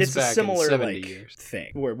Steve comes it's back a similar in 70 like years.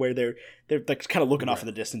 thing where they're like kind of looking off in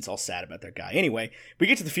the distance, all sad about their guy. Anyway, we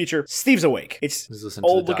get to the future. Steve's awake. It's He's listening to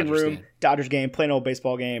old the looking Dodgers room, game. Dodgers game, playing an old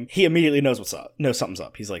baseball game. He immediately knows what's up. Knows something's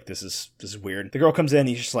up. He's like, this is weird. The girl comes in.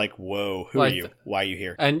 He's just like, whoa, who are you? Why are you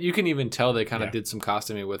here? And you can even tell they kind of did some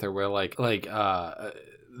costuming with her, where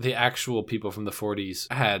the actual people from the 40s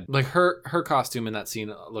had like her costume in that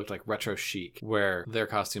scene looked like retro chic, where their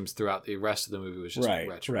costumes throughout the rest of the movie was just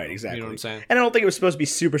retro. Right, exactly. You know what I'm saying? And I don't think it was supposed to be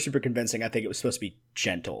super, super convincing. I think it was supposed to be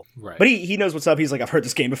gentle. Right. But he knows what's up. He's like, I've heard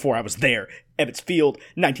this game before. I was there. Ebbets Field,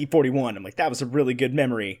 1941. I'm like, that was a really good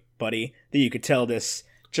memory, buddy, that you could tell this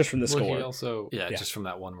just from the score. He also, just from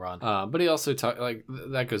that one run. But he also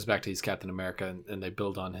that goes back to he's Captain America, and they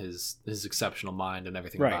build on his exceptional mind, and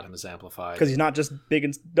everything about him is amplified. Because he's not just big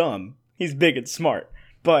and dumb; he's big and smart.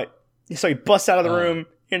 But so he busts out of the room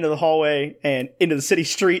into the hallway and into the city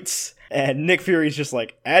streets, and Nick Fury's just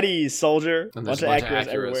like, "At ease, soldier!" And bunch of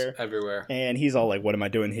Acuras everywhere. And he's all like, "What am I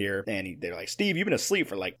doing here?" And they're like, "Steve, you've been asleep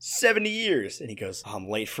for like 70 years." And he goes, "I'm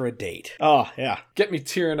late for a date." Oh yeah, Get me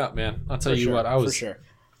tearing up, man! I'll tell you what, I was for sure.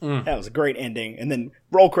 That was a great ending. And then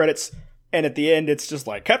roll credits, and at the end, it's just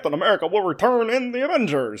like Captain America will return in the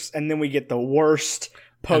Avengers, and then we get the worst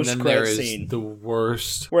post-credit scene. The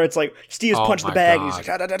worst. Where it's like Steve's punched the bag, and he's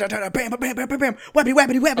like, bam, bam, bam, bam, bam, bam, wappity,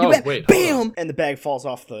 wappity, wappity, whap, bam, and the bag falls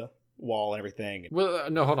off the wall and everything. Well,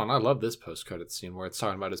 no, hold on. I love this post-credit scene where it's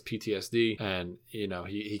talking about his PTSD, and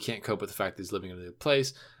he can't cope with the fact that he's living in a new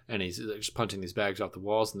place, and he's just punching these bags off the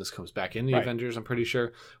walls, and this comes back in the Avengers, I'm pretty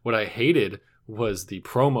sure. What I hated was the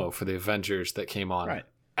promo for the Avengers that came on after.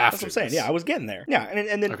 That's what I'm saying. Yeah, I was getting there. Yeah,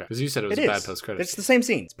 and then because you said it was a bad post-credit. It's the same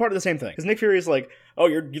scene. It's part of the same thing. Because Nick Fury is like, "Oh,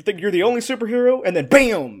 you think you're the only superhero?" And then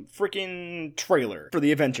bam, freaking trailer for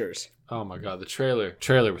the Avengers. Oh my god, the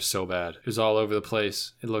trailer was so bad. It was all over the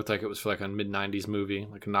place. It looked like it was for like a mid-90s movie,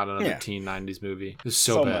 like not another teen 90s movie. It was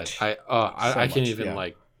so bad. Much. I can't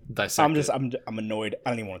even dissect I'm annoyed.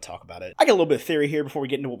 I don't even want to talk about it. I got a little bit of theory here before we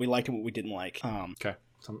get into what we liked and what we didn't like. Okay,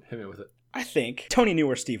 so hit me with it. I think Tony knew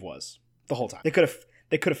where Steve was the whole time. They could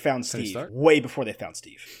have found Tony Steve Stark? way before they found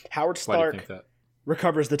Steve. Howard Why do you Stark think that?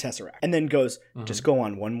 recovers the Tesseract and then goes, just go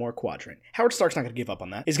on one more quadrant. Howard Stark's not going to give up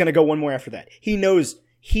on that. He's going to go one more after that. He knows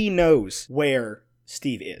where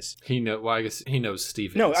Steve is. I guess he knows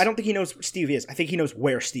Steve is. No, I don't think he knows where Steve is. I think he knows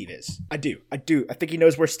where Steve is. I do. I think he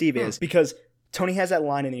knows where Steve is because Tony has that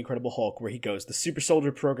line in The Incredible Hulk where he goes, "The super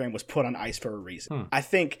soldier program was put on ice for a reason." I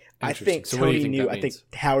think So what do you Tony think knew. that I think means?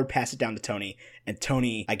 Howard passed it down to Tony, and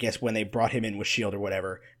Tony, I guess when they brought him in with Shield or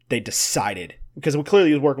whatever, they decided, because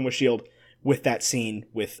clearly he was working with Shield with that scene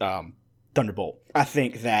with Thunderbolt. I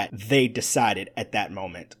think that they decided at that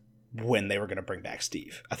moment when they were going to bring back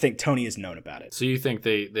Steve. I think Tony has known about it. So you think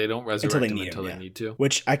they don't resurrect him until they need to?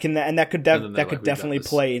 Which I can, and that could And then they're could like, "We got definitely this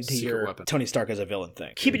play into secret your weapon." Tony Stark as a villain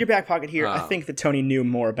thing. Keep it in your back pocket here. I think that Tony knew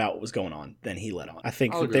more about what was going on than he let on. I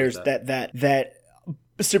think I'll that agree there's with that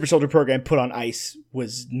super soldier program put on ice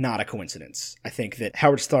was not a coincidence. I think that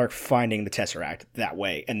Howard Stark finding the Tesseract that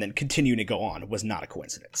way and then continuing to go on was not a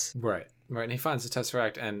coincidence. Right. And he finds the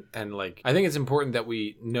Tesseract, and like, I think it's important that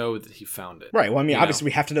we know that he found it. Right. Well, I mean, obviously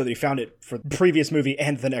we have to know that he found it for the previous movie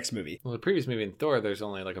and the next movie. Well, the previous movie in Thor, there's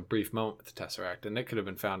only like a brief moment with the Tesseract, and it could have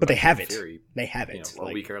been found. But by they have Nick it. Fury, They have it. a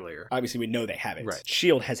week earlier. Obviously, we know they have it. Right.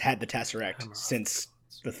 Shield has had the Tesseract since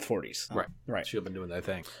the 40s. Right. She'll been doing their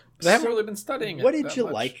thing. But they haven't really been studying it. What did that you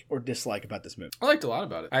much. like or dislike about this movie? I liked a lot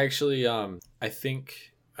about it. I actually, I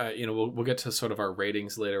think, we'll get to sort of our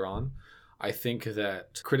ratings later on. I think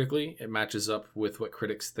that critically, it matches up with what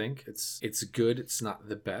critics think. It's good. It's not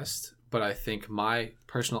the best, but I think my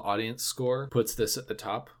personal audience score puts this at the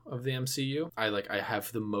top of the MCU. I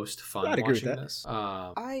have the most fun watching this.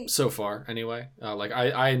 So far, anyway.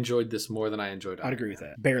 I enjoyed this more than I enjoyed Iron Man. I'd agree with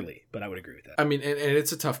that. Barely, but I would agree with that. I mean, and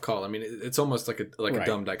it's a tough call. I mean, it's almost like a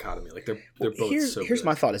dumb dichotomy. Like they're both so Here's good.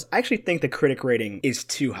 my thought is I actually think the critic rating is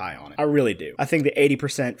too high on it. I really do. I think the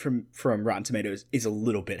 80% from Rotten Tomatoes is a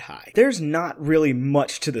little bit high. There's not really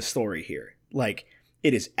much to the story here. Like,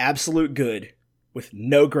 it is absolute good with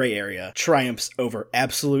no gray area, triumphs over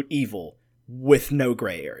absolute evil with no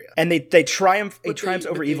gray area. And they triumphs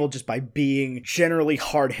over evil just by being generally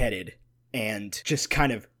hard-headed and just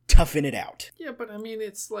kind of toughen it out. Yeah, but I mean,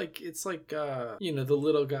 it's like the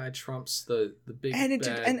little guy trumps the big and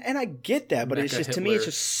bad and I get that, but it's just Hitler. to me it's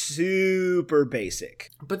just super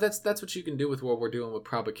basic. But that's what you can do with what we're doing with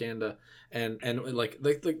propaganda and like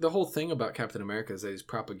the whole thing about Captain America is that he's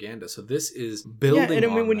propaganda. So this is building. Yeah, and I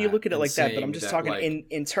mean on when you that look at it and like that, but I'm just saying talking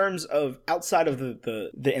that, in terms of outside of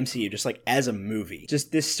the MCU, just like as a movie.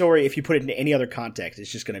 Just this story, if you put it into any other context,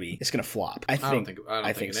 it's gonna flop. I don't think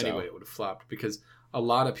in any way it would have flopped because a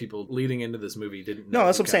lot of people leading into this movie didn't know. No,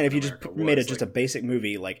 that's what I'm saying. If you Captain just America made it was, just a basic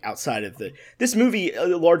movie, like outside of this movie,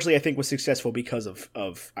 largely I think was successful because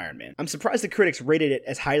of Iron Man. I'm surprised the critics rated it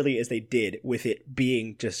as highly as they did, with it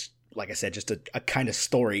being just, like I said, just a kind of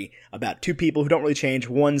story about two people who don't really change.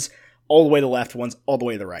 One's all the way to the left, one's all the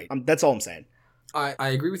way to the right. That's all I'm saying. I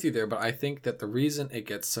agree with you there, but I think that the reason it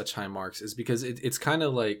gets such high marks is because it's kind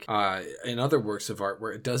of like in other works of art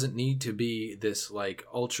where it doesn't need to be this like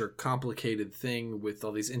ultra complicated thing with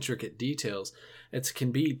all these intricate details. It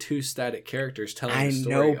can be two static characters telling the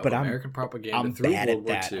story of American propaganda I'm through bad World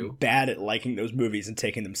at that. War II. I'm bad at liking those movies and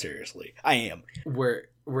taking them seriously. I am. Where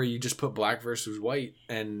you just put black versus white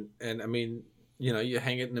and I mean, you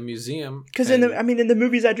hang it in a museum. Because in the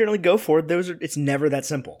movies I generally go for, it's never that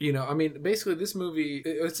simple. I mean, basically this movie,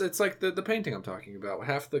 it's like the painting I'm talking about.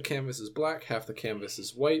 Half the canvas is black, half the canvas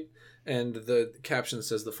is white, and the caption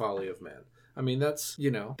says "The Folly of Man." I mean, that's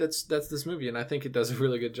this movie, and I think it does a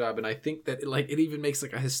really good job. And I think that it even makes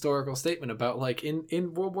like a historical statement about like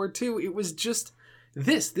in World War II, it was just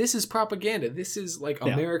this is propaganda. This is like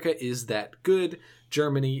America is that good,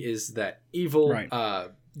 Germany is that evil. Right.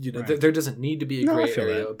 There doesn't need to be a gray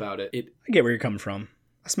area about it. I get where you're coming from.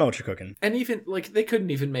 I smell what you're cooking. And even like they couldn't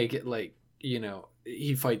even make it like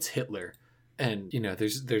he fights Hitler, and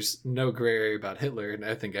there's no gray area about Hitler, and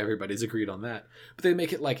I think everybody's agreed on that. But they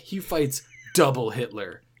make it like he fights double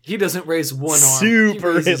Hitler. He doesn't raise one arm.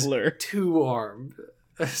 Super Hitler. 2 armed.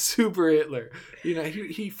 Super Hitler.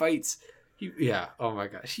 He fights. Oh my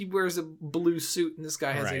gosh. He wears a blue suit and this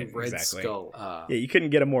guy has a red skull. You couldn't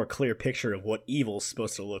get a more clear picture of what evil's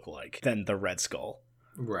supposed to look like than the Red Skull.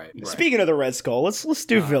 Right. Speaking of the Red Skull, let's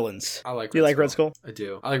do villains. I like. Do you like Red Skull? I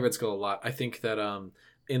do. I like Red Skull a lot. I think that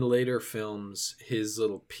in later films, his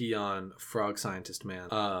little peon frog scientist man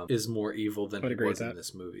is more evil than he was in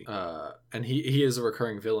this movie. And he is a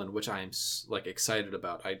recurring villain, which I'm like excited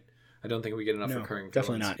about. I don't think we get enough recurring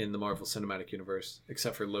villains in the Marvel Cinematic Universe,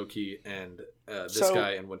 except for Loki and this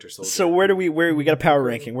guy and Winter Soldier. So where we got a power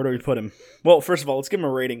ranking? Where do we put him? Well, first of all, let's give him a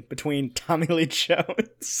rating between Tommy Lee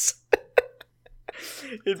Jones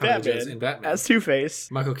in Batman as Two-Face,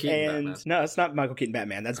 Michael Keaton and Batman. No, it's not Michael Keaton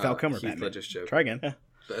Batman. That's Val Kilmer Batman. Ledger's Joker. Try again. Yeah.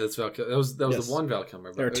 That's Val Kilmer. That was the one Val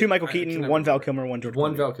Kilmer. There are 2 Michael Keaton, 1 Val Kilmer, 1 George Clooney.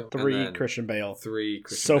 1 Val Kilmer. 3 Christian Bale. 3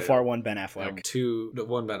 Christian So Bale. far, 1 Ben Affleck.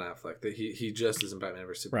 1 Ben Affleck. He just isn't Batman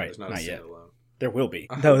vs Superman. There's not a standalone. There will be.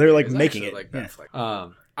 No, they're like making it. Like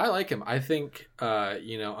I like him. I think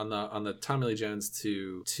on the Tommy Lee Jones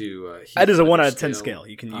to that is a 1 out of 10 scale.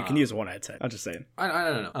 You can use a 1 out of 10. I'm just saying. I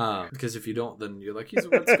don't know. Because if you don't, then you're like he's a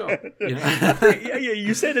Red Skull. Yeah.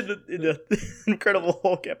 You said in the Incredible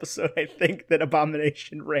Hulk episode, I think that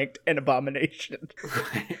Abomination ranked an abomination.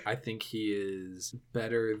 I think he is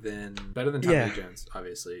better than Tommy Lee Jones.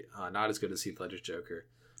 Obviously, not as good as Heath Ledger's Joker.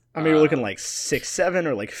 I mean, we're looking like 6, 7,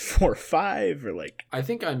 or like 4, 5, or like. I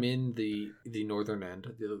think I'm in the northern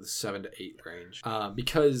end, the 7 to 8 range,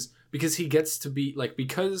 because he gets to be like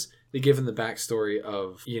because they give him the backstory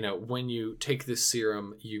of when you take this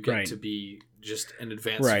serum, you get to be just an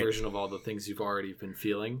advanced version of all the things you've already been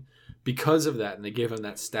feeling. Because of that, and they give him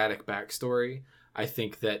that static backstory. I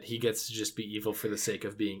think that he gets to just be evil for the sake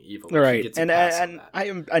of being evil. Like, right, and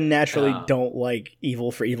I naturally don't like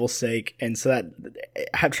evil for evil's sake, and so that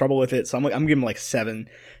I have trouble with it. So I'm giving him like 7,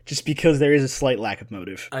 just because there is a slight lack of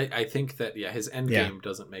motive. I think that his end game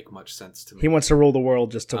doesn't make much sense to me. He wants to rule the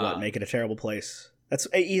world just to make it a terrible place. That's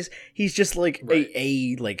he's just like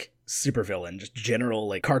a like supervillain, just general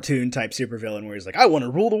like cartoon type supervillain where he's like, I want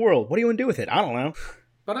to rule the world. What do you want to do with it? I don't know.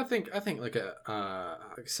 But I think like a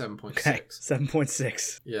like 7.6. Okay,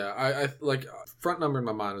 7.6. Yeah, I like front number in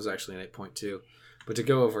my mind was actually an 8.2, but to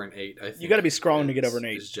go over an 8, I think You got to be strong to get over an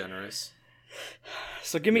 8. Is generous.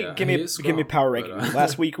 So give me strong, power ranking.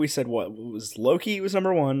 Last week we said what was Loki was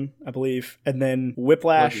number 1, I believe, and then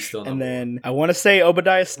Whiplash, and then I want to say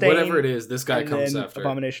Obadiah Stane. Whatever it is, this guy comes after.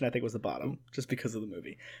 Abomination, I think, was the bottom, just because of the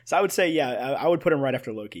movie. So I would say, I would put him right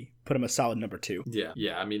after Loki. Put him a solid number 2.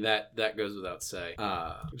 Yeah. I mean that goes without saying.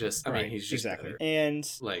 Mean he's just exactly better. And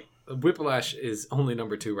like Whiplash is only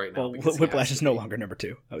number 2 right now. Well, Whiplash is no longer number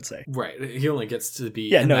 2, I would say. Right, he only gets to be.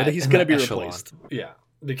 He's going to be echelon. replaced. Yeah.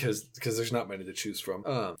 Because there's not many to choose from.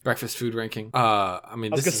 Breakfast food ranking. I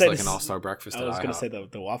mean, this is like an all-star breakfast. I was going to say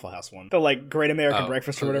the Waffle House one. The like Great American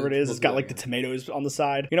Breakfast or whatever it is. It's got like the tomatoes on the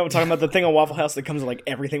side. You know what I'm talking about? The thing on Waffle House that comes with like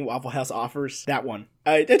everything Waffle House offers. That one.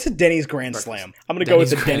 It's a Denny's Grand Slam. I'm going to go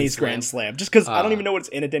with the Denny's Grand Slam. Just because I don't even know what's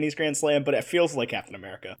in a Denny's Grand Slam, but it feels like Captain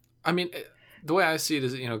America. I mean, the way I see it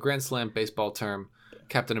is, Grand Slam baseball term.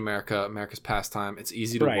 Captain America, America's pastime. It's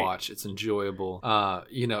easy to watch. It's enjoyable.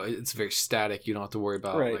 It's very static. You don't have to worry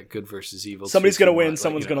about like good versus evil. Somebody's gonna win.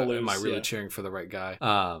 Someone's gonna lose. Am I really cheering for the right guy?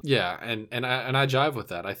 And I jive with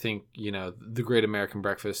that. I think the Great American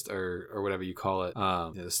Breakfast or whatever you call it,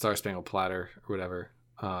 the Star Spangled Platter or whatever.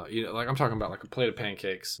 Like I'm talking about like a plate of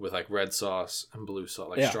pancakes with like red sauce and blue sauce,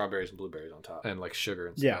 like strawberries and blueberries on top, and like sugar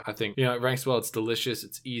and stuff. Yeah, I think it ranks well. It's delicious.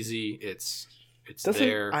 It's easy. Doesn't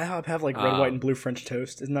there. IHOP have like red, white, and blue French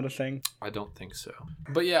toast? Isn't that a thing? I don't think so.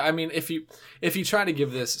 But yeah, I mean, if you try to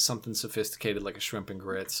give this something sophisticated like a shrimp and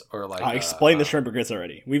grits or like I explained the shrimp and grits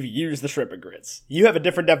already. We've used the shrimp and grits. You have a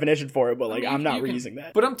different definition for it, but like I'm not reusing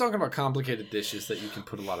that. But I'm talking about complicated dishes that you can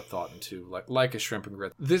put a lot of thought into, like a shrimp and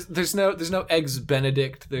grits. There's no eggs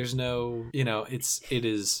Benedict. There's no it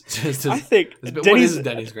is just. I think what is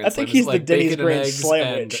Denny's Grand Slam? I think he's the Denny's Grand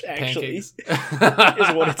Sandwich. Actually, is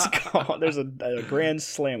what it's called. There's a Grand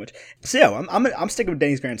Sandwich. So I'm sticking with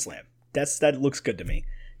Denny's Grand Slam. That looks good to me.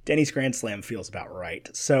 Denny's Grand Slam feels about right.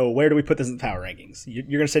 So where do we put this in the power rankings?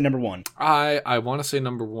 You're gonna say number 1. I want to say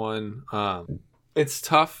number 1. It's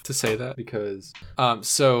tough to say that because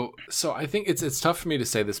so I think it's tough for me to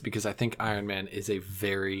say this because I think Iron Man is a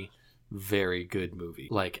very, very good movie,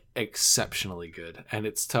 like exceptionally good, and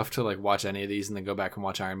it's tough to like watch any of these and then go back and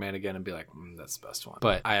watch Iron Man again and be like, that's the best one.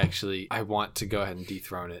 But I want to go ahead and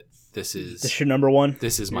dethrone it. This your number 1.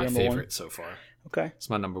 This is my favorite so far. Okay, it's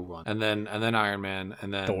my number 1, and then Iron Man,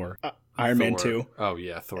 and then Thor, Iron Man 2. Oh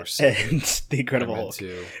yeah, Thor, and The Incredible Hulk,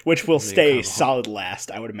 2. Which will stay solid last,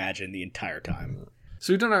 I would imagine, the entire time.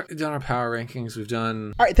 So we've done our power rankings. We've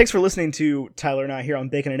done. All right, thanks for listening to Tyler and I here on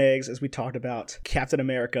Bacon and Eggs as we talked about Captain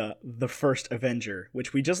America: The First Avenger,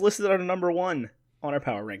 which we just listed on number 1 on our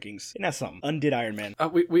power rankings. And that's something. Undid Iron Man.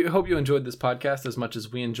 We hope you enjoyed this podcast as much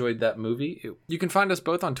as we enjoyed that movie. You can find us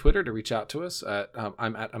both on Twitter to reach out to us.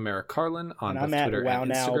 I'm at AmeriCarlin on both Twitter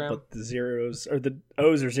and Instagram. But the zeros or the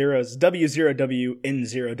O's or zeros.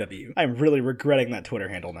 W0WN0W. I'm really regretting that Twitter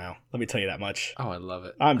handle now. Let me tell you that much. Oh, I love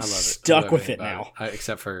it. I'm stuck with it now.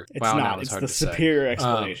 Except for it's not. It's the superior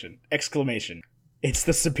exclamation. It's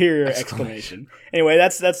the superior exclamation. Anyway,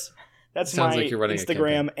 that's my like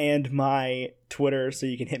Instagram and my Twitter, so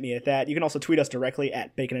you can hit me at that. You can also tweet us directly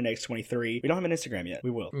at Bacon and Eggs 23. We don't have an Instagram yet. We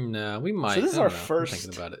will. No, we might. So this is our first. I'm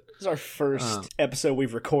thinking about it. This is our first episode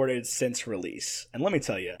we've recorded since release, and let me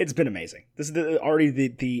tell you, it's been amazing. This is already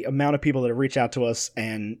the amount of people that have reached out to us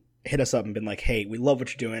and hit us up and been like, "Hey, we love what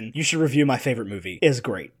you're doing. You should review my favorite movie." Is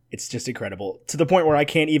great. It's just incredible to the point where I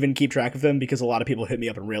can't even keep track of them because a lot of people hit me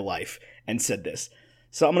up in real life and said this.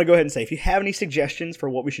 So I'm going to go ahead and say, if you have any suggestions for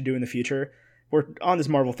what we should do in the future, we're on this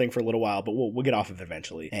Marvel thing for a little while, but we'll get off of it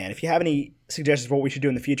eventually. And if you have any suggestions for what we should do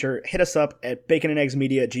in the future, hit us up at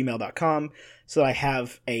baconandeggsmedia@gmail.com so that I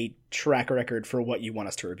have a track record for what you want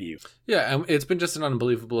us to review. Yeah, and it's been just an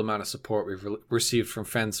unbelievable amount of support we've received from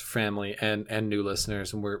friends, family, and new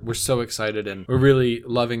listeners, and we're so excited, and we're really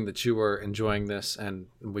loving that you are enjoying this, and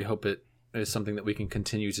we hope it is something that we can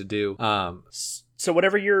continue to do. So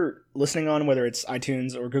whatever you're listening on, whether it's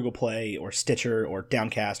iTunes or Google Play or Stitcher or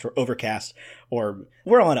Downcast or Overcast, or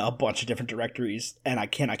we're on a bunch of different directories and I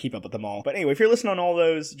cannot keep up with them all. But anyway, if you're listening on all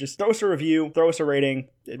those, just throw us a review, throw us a rating.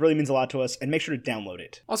 It really means a lot to us, and make sure to download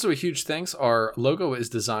it. Also, a huge thanks. Our logo is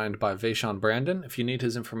designed by Vaishon Brandon. If you need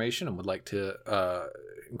his information and would like to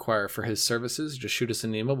inquire for his services, just shoot us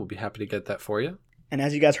an email. We'll be happy to get that for you. And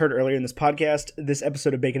as you guys heard earlier in this podcast, this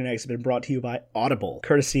episode of Bacon and Eggs has been brought to you by Audible,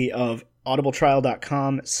 courtesy of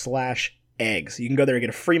audibletrial.com/eggs. You can go there and get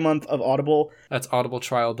a free month of Audible. That's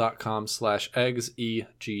audibletrial.com/eggs,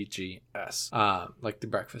 EGGS, like the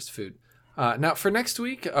breakfast food. Now, for next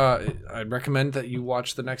week, I'd recommend that you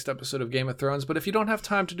watch the next episode of Game of Thrones. But if you don't have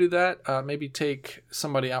time to do that, maybe take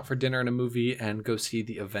somebody out for dinner and a movie and go see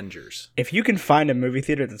The Avengers. If you can find a movie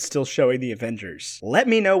theater that's still showing The Avengers, let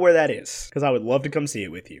me know where that is, because I would love to come see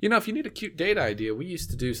it with you. You know, if you need a cute date idea, we used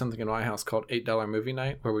to do something in my house called $8 Movie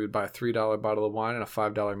Night, where we would buy a $3 bottle of wine and a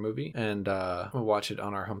 $5 movie, and we'll watch it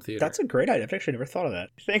on our home theater. That's a great idea. I've actually never thought of that.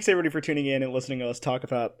 Thanks, everybody, for tuning in and listening to us talk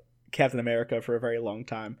about Captain America for a very long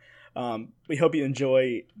time. We hope you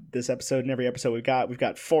enjoy this episode and every episode we've got. We've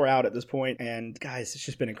got 4 out at this point, and guys, it's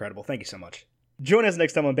just been incredible. Thank you so much. Join us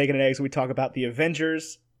next time on Bacon and Eggs when we talk about The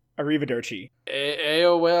Avengers. Arrivederci.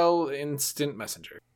 AOL Instant Messenger.